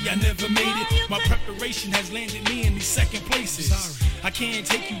 baby, I never made it. My preparation has landed me in these second places. I can't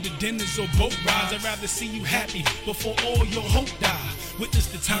take you to dinners or boat rides. I'd rather see you happy before all your hope die. Witness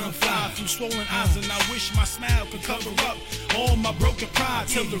the time fly through swollen eyes, and I wish my smile could cover up all my broken pride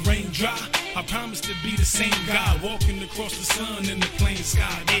till the rain dry. I promise to be the same guy, walking across the sun in the plain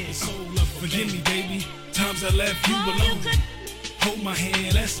sky. Yeah, forgive me, baby, times I left you alone. Hold my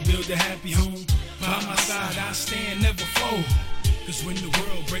hand, let's build a happy home. By my side I stand, never fold. Cause when the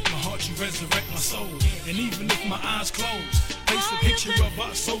world break my heart, you resurrect my soul. And even if my eyes close, place a picture of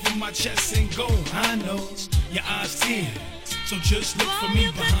us over my chest and go. I know your eyes tear, so just look for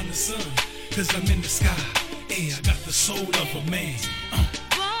me behind the sun. Cause I'm in the sky, yeah, I got the soul of a man.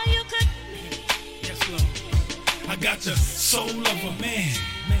 Yes, Lord. I got the soul of a man.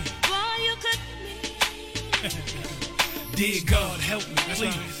 Dear God, help me,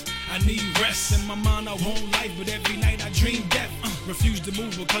 please. I need rest in my mind, I want life, but every night I dream death. Refuse to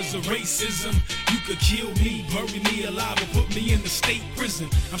move because of racism. You could kill me, bury me alive, or put me in the state prison.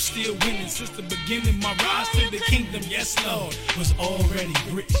 I'm still winning since the beginning. My rise to the kingdom, yes Lord, was already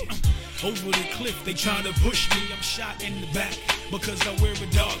written. Over the cliff, they try to push me. I'm shot in the back because I wear a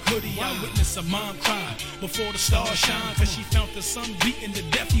dark hoodie. I witnessed a mom cry before the stars shine, cause she found the sun beaten to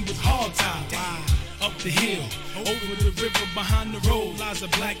death. He was hard tied. Up the hill, over the river, behind the road lies a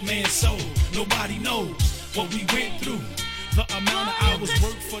black man's soul. Nobody knows what we went through. The amount of hours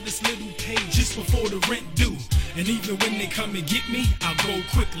worked for this little pay just before the rent due. And even when they come and get me, I'll go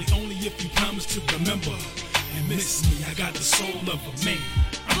quickly, only if you promise to remember and miss me. I got the soul of a man.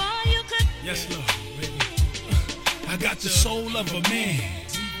 Yes, Lord, baby. I got the soul of a man.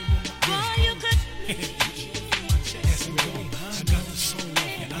 Yes, Lord. I got the soul of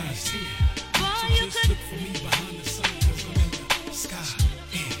your eyes here. So just look for me behind the sun, cause I'm in the sky.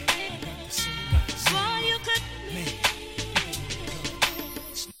 Yeah, I got the soul of a man.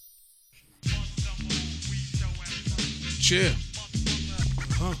 Chill.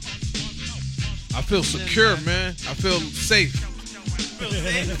 I feel secure, man. I feel safe. I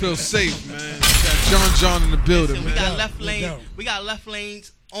feel safe, man. We got Jon Jon in the building, man. We got Left Lane. We got Left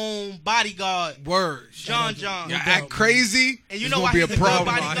Lane's own bodyguard. Word. Jon Jon. You act crazy. And you know why he's a good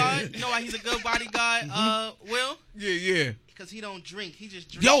bodyguard? You know why he's a good bodyguard, Will? Yeah. Because he don't drink. He just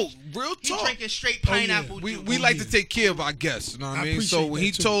drinks. Yo, real talk. He drinking straight pineapple juice. We like to take care of our guests, you know what I mean? So when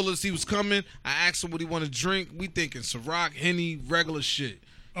he told us he was coming, I asked him what he wanted to drink. We thinking Ciroc, Henny, regular shit.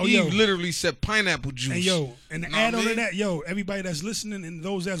 He literally said pineapple juice. And and to add on to that, everybody that's listening and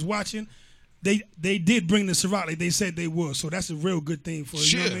those that's watching, they did bring the Ciroc like they said they would. So that's a real good thing for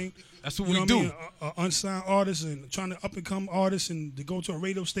you know what I mean? That's what we do. Unsigned artists and trying to up and come artists and to go to a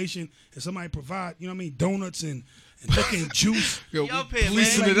radio station and somebody provide, you know what I mean, donuts and looking juice. Yo,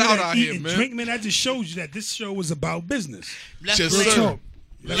 policing it out here, man. Drink, man, that just shows you that this show was about business. Left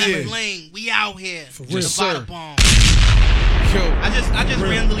Lane, we out here. For real. Sir. Yo, I just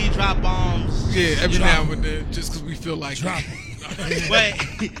randomly drop bombs. Yeah, every now and then, just because we feel like drop it.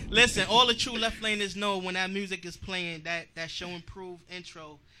 But listen, all the true Left Laners know when that music is playing, that show improved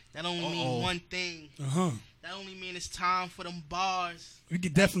intro, that only mean one thing. That only mean it's time for them bars. We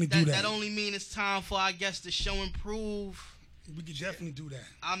could definitely do that. That only mean it's time for, I guess, the show improve. We could definitely do that.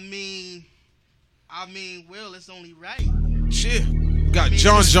 I mean, Will, it's only right. Shit. Got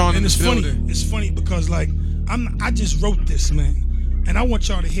Jon Jon in and the building. It's funny because like I just wrote this, man, and I want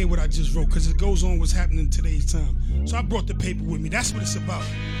y'all to hear what I just wrote because it goes on what's happening in today's time. So I brought the paper with me. That's what it's about.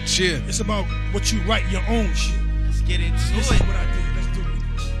 Shit. It's about what you write, your own shit. Let's get into This it. is what I did. Let's do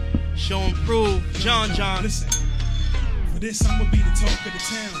it. Show and prove. Jon Jon. Listen. For this, I'm gonna be the talk of the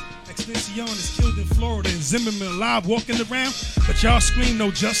town. XXL is killed in Florida and Zimmerman alive walking around. But y'all scream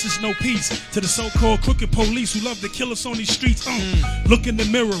no justice, no peace to the so-called crooked police who love to kill us on these streets. Look in the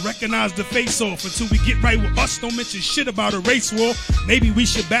mirror, recognize the face off. Until we get right with us, don't mention shit about a race war. Maybe we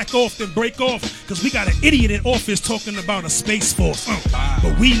should back off then break off. Cause we got an idiot in office talking about a space force.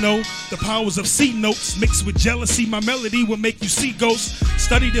 But we know the powers of C notes mixed with jealousy. My melody will make you see ghosts.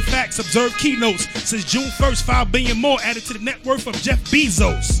 Study the facts, observe keynotes. Since June 1st, 5 billion more added to the net worth of Jeff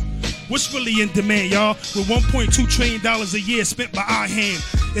Bezos. What's really in demand, y'all? With $1.2 trillion a year spent by our hand.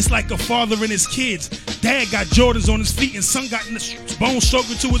 It's like a father and his kids. Dad got Jordans on his feet and son got bone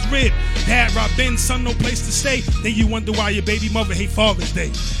struggling to his rib. Dad robbed Ben, son no place to stay. Then you wonder why your baby mother hate Father's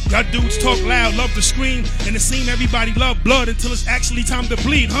Day. Y'all dudes talk loud, love to scream, and it seem everybody love blood until it's actually time to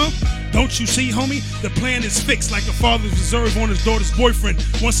bleed, huh? Don't you see, homie? The plan is fixed like a father's reserve on his daughter's boyfriend.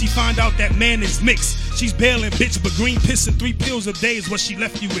 Once he find out that man is mixed. She's bailing, bitch, but green piss and 3 pills a day is what she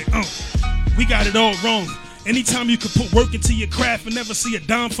left you with, We got it all wrong. Anytime you could put work into your craft and never see a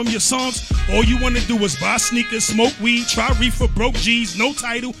dime from your songs, all you want to do is buy sneakers, smoke weed, try reefer, broke G's, no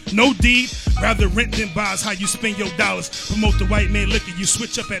title, no deed. Rather rent than buy is how you spend your dollars. Promote the white man liquor, you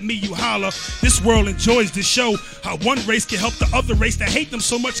switch up at me, you holler. This world enjoys this show, how one race can help the other race that hate them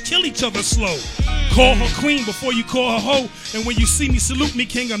so much kill each other slow. Call her queen before you call her hoe. And when you see me, salute me,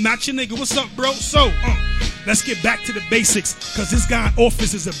 king, I'm not your nigga. What's up, bro? So, let's get back to the basics. Cause this guy in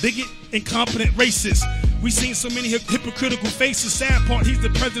office is a bigot, incompetent racist. We seen so many hypocritical faces. Sad part, he's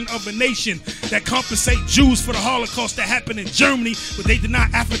the president of a nation that compensate Jews for the Holocaust that happened in Germany, but they deny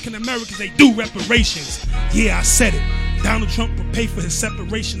African Americans they do reparations. Yeah, I said it. Donald Trump will pay for his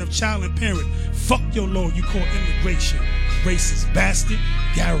separation of child and parent. Fuck your law you call immigration. Racist bastard,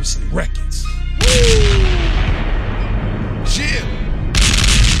 Garrison Records. Jim.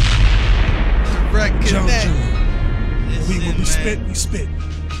 Jon Jon. We spit.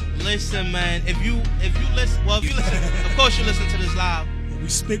 Listen, man. If you listen, of course you listen to this live. We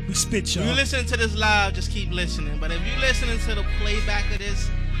spit, y'all. If you listen to this live, just keep listening. But if you listening to the playback of this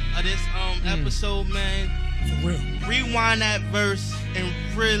episode, man, for real, rewind that verse and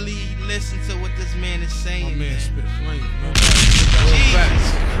really listen to what this man is saying. My man spit flame, bro.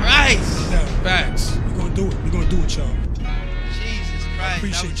 Jesus Christ. Facts. We're gonna do it. We're gonna do it, y'all. Jesus Christ. I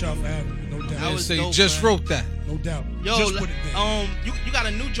appreciate y'all for having me. No doubt. That was dope, just wrote that. No doubt. Yo, just put it down. You got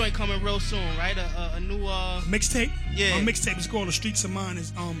a new joint coming real soon, right? A new mixtape. Yeah. My mixtape is called The Streets of Mine.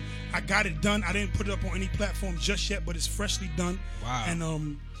 Is I got it done. I didn't put it up on any platform just yet, but it's freshly done. Wow.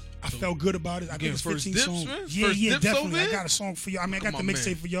 And I felt good about it. I think it's 15 songs. Man? Yeah, definitely. I got a song for y'all. I mean, I got the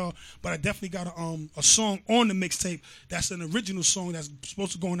mixtape for y'all, but I definitely got a song on the mixtape that's an original song that's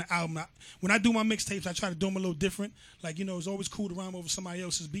supposed to go on the album. When I do my mixtapes, I try to do them a little different. Like, it's always cool to rhyme over somebody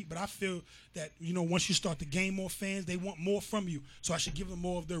else's beat, but I feel that, once you start to gain more fans, they want more from you. So I should give them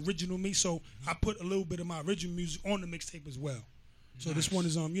more of the original me. So I put a little bit of my original music on the mixtape as well. So nice. This one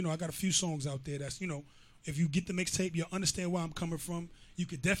is, I got a few songs out there that's, if you get the mixtape, you'll understand where I'm coming from. You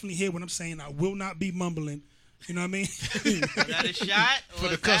could definitely hear what I'm saying. I will not be mumbling. You know what I mean? Is that a shot? For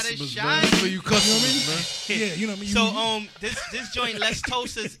the customers, man. For you customers, man. Yeah, you know what I mean? So this joint, Let's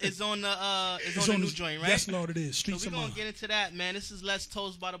Toast, is on the new joint, right? That's Lord it is. Streets so we're gonna get into that, man. This is Let's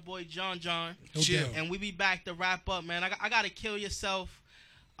Toast by the boy Jon Jon. And we be back to wrap up, man. I gotta kill yourself.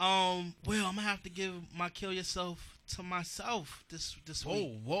 I'm gonna have to give my kill yourself to myself this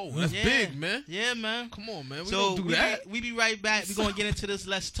week. Whoa, that's big, man. Yeah, man. Come on, man. We don't do that. We be right back. We're gonna get into this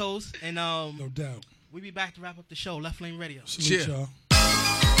Let's Toast, and no doubt. We be back to wrap up the show. Left Lane Radio. Salute y'all.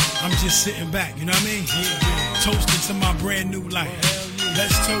 I'm just sitting back, you know what I mean? Toasting to my brand new life.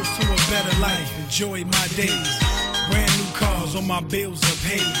 Let's toast to a better life. Enjoy my days. Brand new cars, all my bills are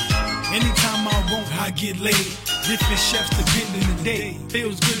paid. Anytime I want, I get laid. Different chefs depending on the day.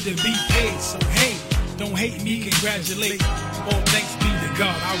 Feels good to be paid, so hey, don't hate me, congratulate. All thanks be to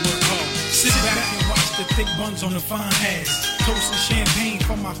God, I work hard. Sit back and watch the thick buns on the fine ass. Toasting champagne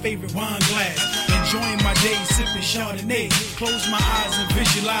from my favorite wine glass. Enjoying my days, sipping Chardonnay. Close my eyes and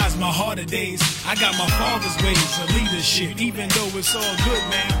visualize my harder days. I got my father's ways of leadership, even though it's all good,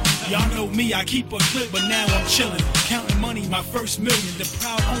 man. Y'all know me, I keep a clip, but now I'm chilling. Counting money, my first million. The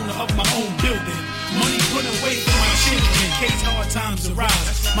proud owner of my own building. Money put away for my children in case hard times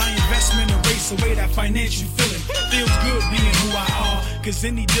arise. My investment erase away that financial feeling. Feels good being who I are. Cause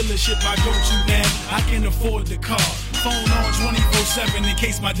any dealership I go to now, I can afford the car. Phone on 24/7 in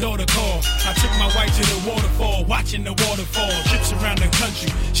case my daughter call. I took my wife to the waterfall, watching the waterfall. Trips around the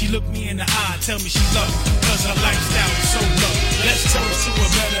country. She looked me in the eye, tell me she loved me, cause her lifestyle is so low. Let's toast to a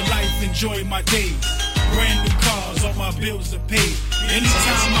better life, enjoy my days. Brand new cars, all my bills are paid.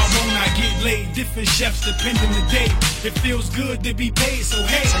 Anytime I want, I get laid. Different chefs depending the day. It feels good to be paid, so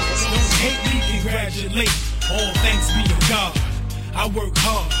hey, don't hate me, congratulate. All thanks be to God. I work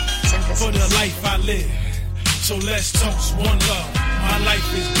hard for the life I live. So let's toast one love. My life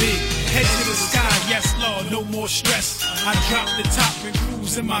is big. Head to the sky, yes Lord, no more stress. I drop the top and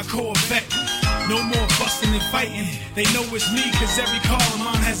cruise in my Corvette. No more fussing and fighting. They know it's me, cause every car of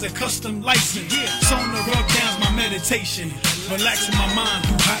mine has a custom license. Song to rub down's my meditation. Relaxing my mind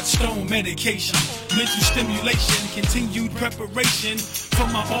through hot stone medication. Mental stimulation, continued preparation for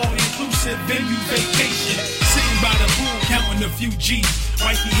my all-inclusive venue vacation. Sitting by the pool, counting a few G's.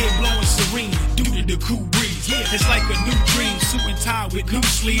 Wifey here blowing serene due to the cool breeze. It's like a new dream, suit and tie with new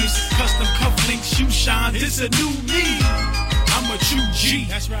sleeves. Custom cufflinks, shoe shine, this a new me. I'm a true G.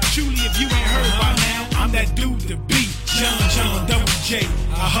 That's right. Truly, if you ain't heard by now, I'm that dude to be. Jon Jon, double J.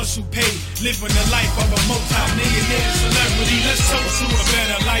 I hustle paid, living the life of a multi-millionaire celebrity. Let's toast to a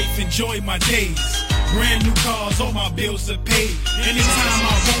better life, enjoy my days. Brand new cars, all my bills are paid. Anytime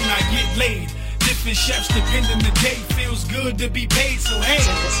I want, I get laid. Different chefs depending the day. Feels good to be paid, so hey,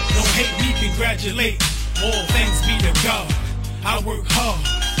 don't hate me, congratulate. All thanks be to God. I work hard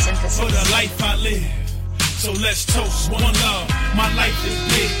for the life I live. So let's toast one love. My life is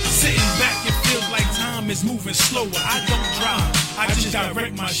big. Sitting back, it feels like time is moving slower. I don't drive, I just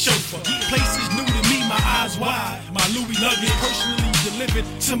direct my chauffeur. Places new to me, my eyes wide. My Louis luggage personally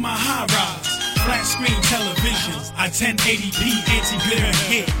delivered to my high rise. Flat screen televisions, I 1080p anti-glare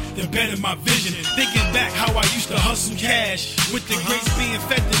hit. The better my vision. Thinking back how I used to hustle cash with the grace being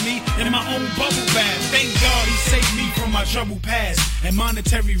fed to me in my own bubble bath. Thank God he saved me from my troubled past and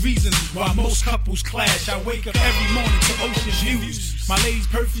monetary reasons why most couples clash. I wake up every morning to ocean views. My lady's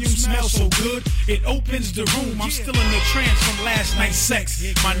perfume smells so good, it opens the room. I'm still in the trance from last night's sex.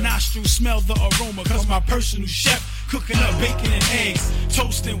 My nostrils smell the aroma, cause my personal chef cooking up bacon and eggs,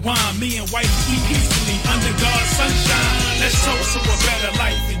 toast and wine. Me and wife eat peacefully under God's sunshine. Let's toast to a better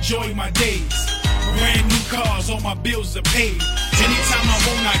life, enjoy my days. Brand new cars, all my bills are paid. Anytime I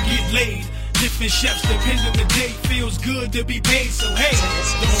want, I get laid. Different chefs depending the day. Feels good to be paid, so hey,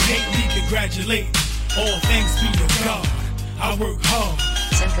 don't hate me, congratulate. All thanks be to God. I work hard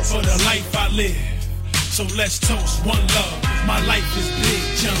for the life I live. So let's toast one love. My life is big,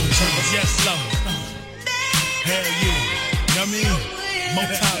 Jon Jon. Yes, Lord. Hell yeah. You know what I mean?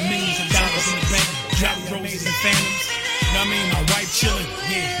 Multi-millions of dollars in the bank. Drop roses and phantoms. You know what I mean? My wife chilling.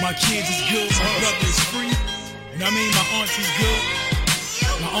 Yeah. My kids is good. My brother is free. You know what I mean? My auntie's good.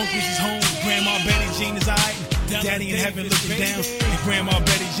 My uncles is home. Grandma Betty Jean is alright. Daddy in heaven looking down. And Grandma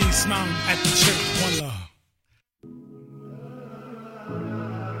Betty Jean smiling at the church. One love.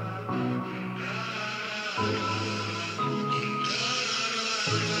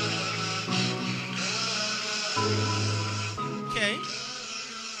 Okay.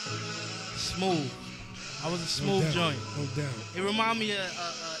 Smooth. I was a smooth joint. No doubt. It reminded me of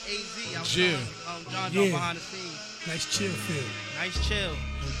AZ. I was Chill. Jon Jon behind the scenes. Nice chill feel. Nice chill.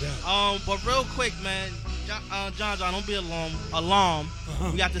 No doubt. But real quick, man, Jon Jon, don't be alarmed.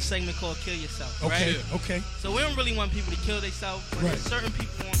 We got this segment called Kill Yourself, Okay, right? okay. So we don't really want people to kill themselves, but there's certain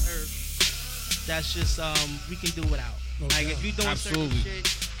people on earth that's just we can do without. No Like doubt. if you're doing Absolutely. certain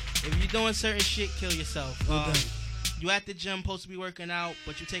shit, if you're doing certain shit, kill yourself. No doubt. You at the gym, supposed to be working out,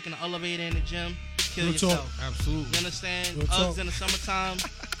 but you're taking an elevator in the gym, kill Real talk. yourself. Absolutely. You understand? Real talk. Uggs in the summertime,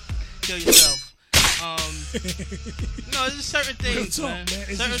 kill yourself. There's just certain things, Real talk, man. man.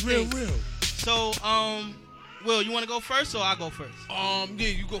 It's Certain just real, things. real. So, Will, you want to go first or I go first? Yeah,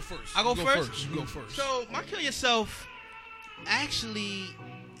 you go first. I go You first? You go first. So, my kill yourself, actually,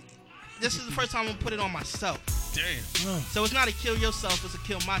 this is the first time I'm going to put it on myself. Damn. So, it's not a kill yourself, it's a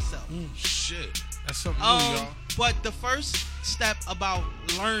kill myself. Shit. That's something new, y'all. But the first step about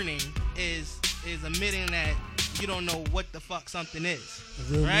learning is admitting that you don't know what the fuck something is.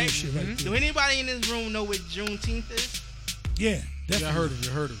 Real right? shit right there. Do anybody in this room know what Juneteenth is? Yeah, definitely. Yeah, I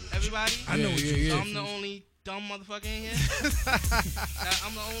heard of it. Everybody? I know what So you I'm the only dumb motherfucker in here?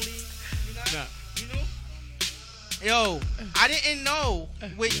 I'm the only, you know? Yo, I didn't know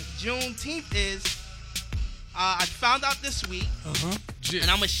what Juneteenth is. I found out this week,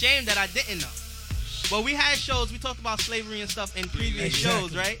 and I'm ashamed that I didn't know. But we had shows, we talked about slavery and stuff in previous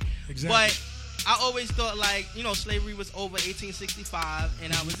shows, right? Exactly. But I always thought, like, slavery was over 1865,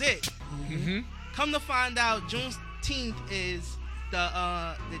 and that was it. Come to find out, Juneteenth is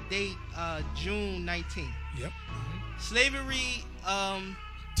the date June 19th. Yep. Slavery,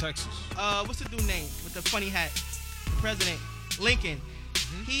 Texas. what's the dude name with the funny hat? President Lincoln.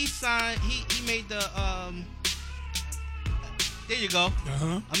 He signed. He made the There you go.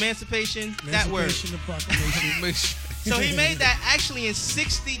 Emancipation. That word. The Proclamation. So he made that actually in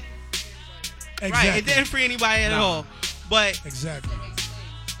 60. Exactly. Right. It didn't free anybody at all. But exactly.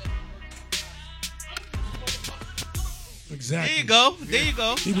 There you go. There you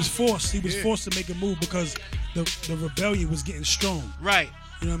go. He was forced. He was forced to make a move because the rebellion was getting strong. Right.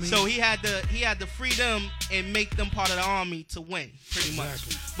 You know what I mean? So he had to free them and make them part of the army to win, pretty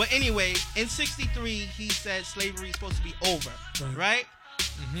much. But anyway, in 63, he said slavery is supposed to be over, right?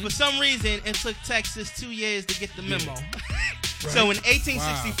 For some reason, it took Texas 2 years to get the memo. So in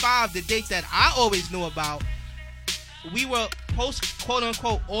 1865, the date that I always knew about, we were quote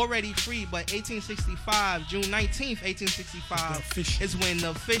unquote already free, but 1865, June 19th, 1865 is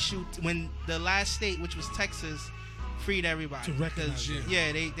when the last state, which was Texas, freed everybody. To recognize it.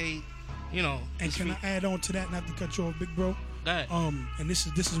 Yeah, they you know. And can I add on to that, not to cut you off, big bro? And this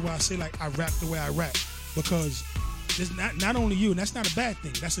is why I say like I rap the way I rap, because there's not only you, and that's not a bad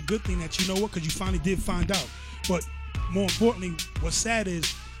thing. That's a good thing that you know what, because you finally did find out. But more importantly, what's sad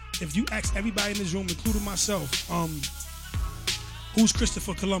is if you ask everybody in this room, including myself, who's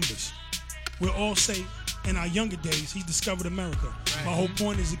Christopher Columbus? We'll all say in our younger days he discovered America. Right. My whole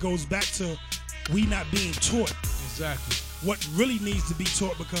point is it goes back to we not being taught exactly what really needs to be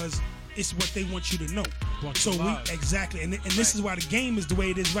taught, because it's what they want you to know. So we exactly, and this is why the game is the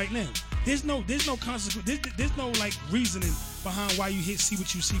way it is right now. There's no consequence. There's no like reasoning behind why you see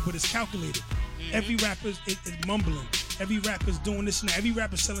what you see, but it's calculated. Every rapper is mumbling. Every rapper's doing this and that. Every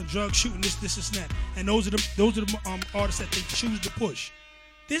rapper's selling drugs, shooting this and that. And those are the artists that they choose to push.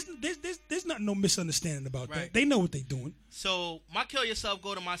 There's not no misunderstanding about that. They know what they're doing. So my kill yourself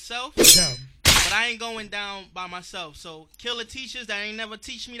go to myself. Yeah. But I ain't going down by myself. So kill the teachers that ain't never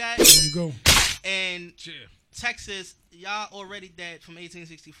teach me that. There you go. And Texas, y'all already dead from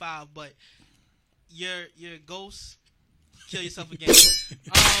 1865, but your ghost, kill yourself again.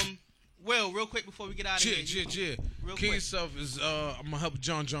 Will, real quick before we get out of here. Kill yourself is I'm gonna help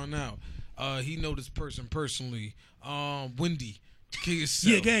Jon Jon now. He know this person personally. Wendy. Kill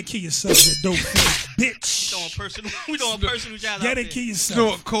yourself. Yeah, go ahead, kill yourself, you dope bitch. We doing personal jobs. Get it, kill yourself.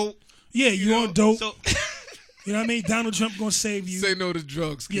 Snort coke. Yeah, you on dope. So, you know what I mean? Donald Trump gonna save you. Say no to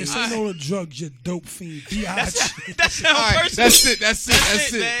drugs. Yeah, say no to drugs, you dope fiend. That's That's it. Man.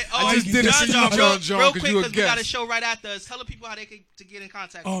 I just did it for you, Jon Jon, real quick, you a because we got a guest. show right after us. Tell the people how they can to get in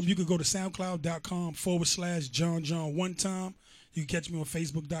contact with you can go to soundcloud.com/Jon Jon one time. You can catch me on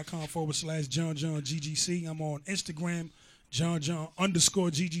facebook.com/Jon Jon GGC. I'm on Instagram, Jon Jon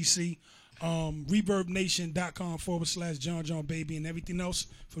 _GGC. ReverbNation.com/Jon Jon baby, and everything else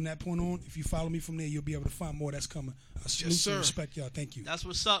from that point on. If you follow me from there, you'll be able to find more that's coming. I salute and respect y'all. Thank you. That's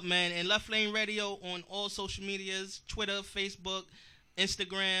what's up, man. And Left Lane Radio on all social medias, Twitter, Facebook,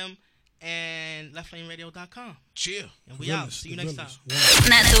 Instagram, and leftlaneradio.com. Chill. And we out. See you next time.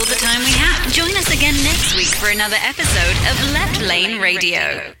 That's all the time we have. Join us again next week for another episode of Left Lane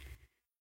Radio.